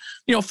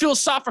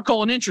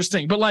philosophical and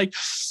interesting, but like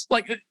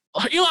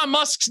Elon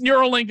Musk's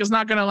Neuralink is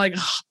not gonna like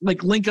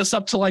link us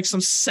up to like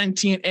some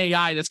sentient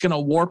AI that's gonna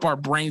warp our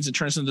brains and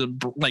turn us into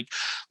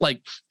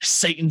like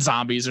Satan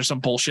zombies or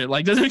some bullshit.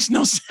 Like that makes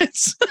no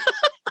sense.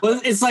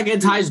 Well, it's like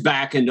it ties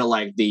back into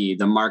like the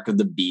mark of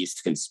the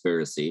beast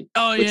conspiracy,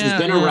 which has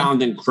been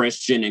around in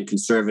Christian and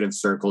conservative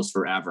circles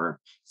forever,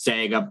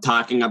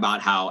 talking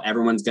about how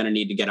everyone's going to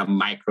need to get a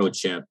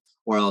microchip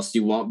or else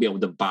you won't be able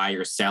to buy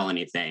or sell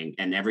anything,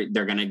 and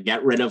they're going to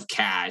get rid of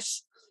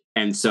cash,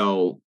 and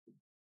so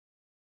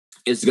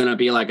it's going to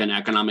be like an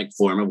economic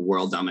form of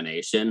world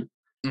domination.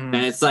 And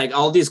it's like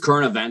all these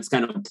current events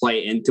kind of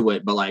play into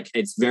it, but like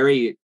it's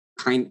very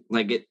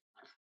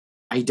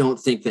I don't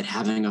think that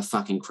having a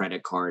fucking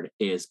credit card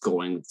is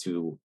going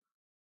to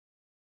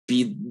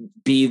be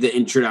the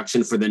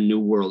introduction for the new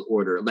world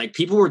order. Like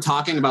people were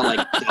talking about like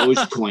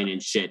Dogecoin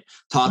and shit,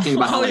 talking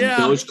about how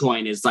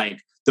Dogecoin is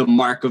like the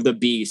mark of the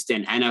beast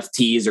and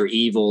NFTs are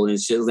evil and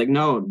shit. It's like,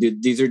 no,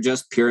 dude, these are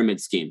just pyramid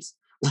schemes.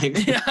 Like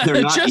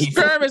they're not just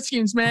evil. Pyramid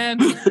schemes, man.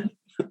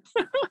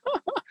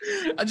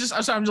 I'm just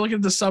looking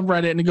at the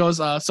subreddit and it goes,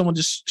 someone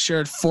just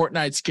shared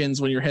Fortnite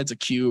skins when your head's a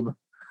cube.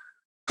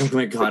 Oh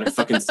my god, I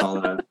fucking saw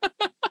that.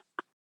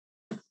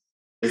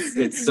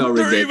 It's so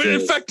ridiculous. They're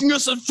even infecting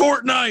us in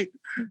Fortnite.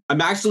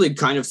 I'm actually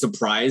kind of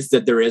surprised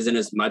that there isn't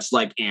as much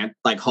like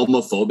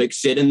homophobic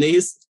shit in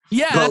these.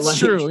 Yeah, that's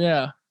true.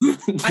 Yeah.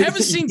 I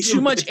haven't seen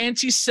too much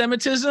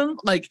anti-Semitism.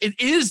 Like it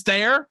is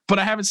there, but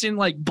I haven't seen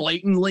like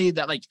blatantly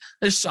that like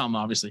there's some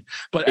obviously.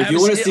 But if you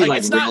want to see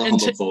like real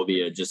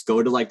homophobia, just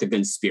go to like the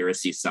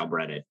conspiracy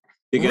subreddit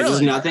because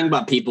there's nothing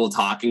but people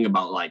talking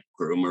about like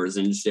groomers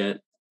and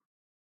shit.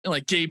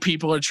 Like gay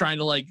people are trying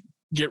to like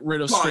get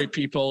rid of straight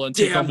people and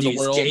take over the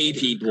world. Gay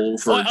people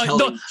for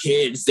telling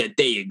kids that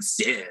they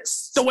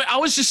exist. The way I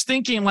was just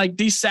thinking, like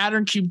these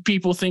Saturn cube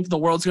people think the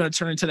world's going to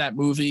turn into that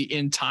movie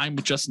In Time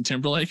with Justin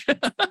Timberlake.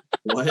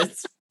 What?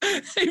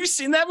 Have you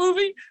seen that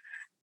movie?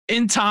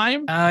 In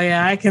Time? Oh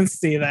yeah, I can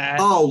see that.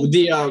 Oh,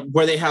 the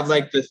where they have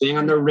like the thing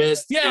on their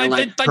wrist. Yeah, and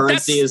like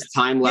currency is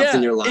time left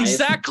in your life.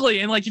 Exactly.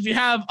 And like if you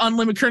have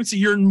unlimited currency,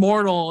 you're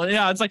immortal.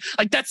 Yeah, it's like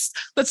that's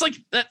like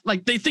that.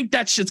 Like they think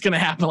that shit's gonna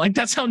happen. Like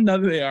that's how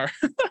nutty they are.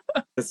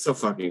 That's so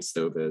fucking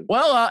stupid.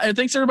 Well, and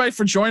thanks everybody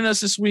for joining us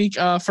this week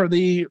for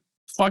the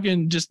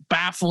fucking just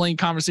baffling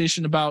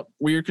conversation about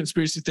weird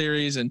conspiracy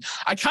theories. And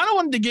I kind of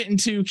wanted to get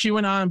into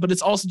QAnon, but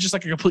it's also just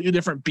like a completely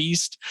different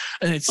beast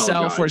in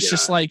itself, where it's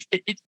just like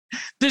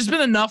there's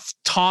been enough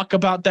talk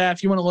about that.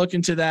 If you want to look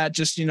into that,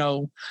 just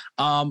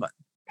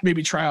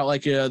maybe try out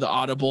like the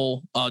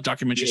Audible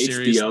documentary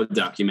series. HBO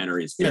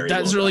documentary is very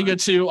that's really good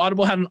too.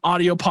 Audible had an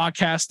audio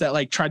podcast that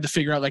like tried to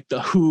figure out like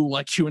who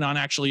like QAnon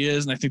actually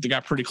is, and I think they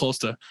got pretty close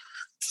to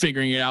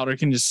figuring it out, or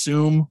can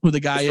assume who the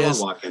guy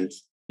is.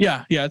 Watkins.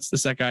 Yeah, it's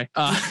that guy.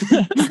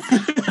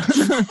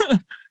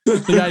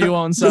 The guy who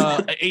owns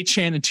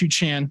 8chan and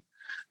 2chan.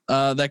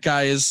 The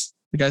guy's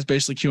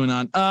basically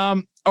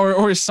QAnon.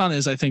 Or his son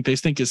is, I think. They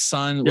think his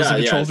son was in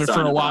control of it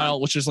for a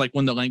while, which is like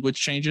when the language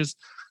changes.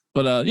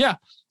 But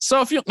so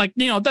if you like,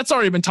 that's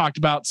already been talked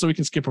about, so we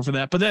can skip over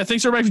that. But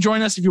thanks everybody for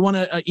joining us. If you want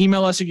to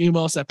email us, you can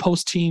email us at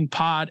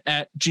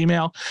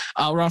postteenpod@gmail.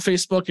 We're on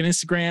Facebook and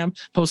Instagram,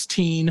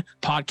 Postteen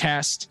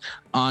Podcast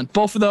on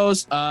both of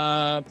those.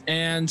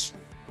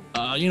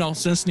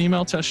 Send us an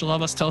email, tell us you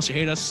love us, tell us you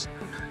hate us.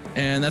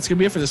 And that's going to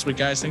be it for this week,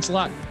 guys. Thanks a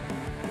lot.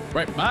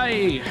 Right,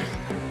 bye.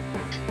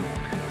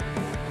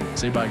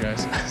 Say bye,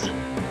 guys.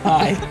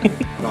 Bye.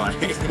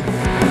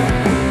 Bye.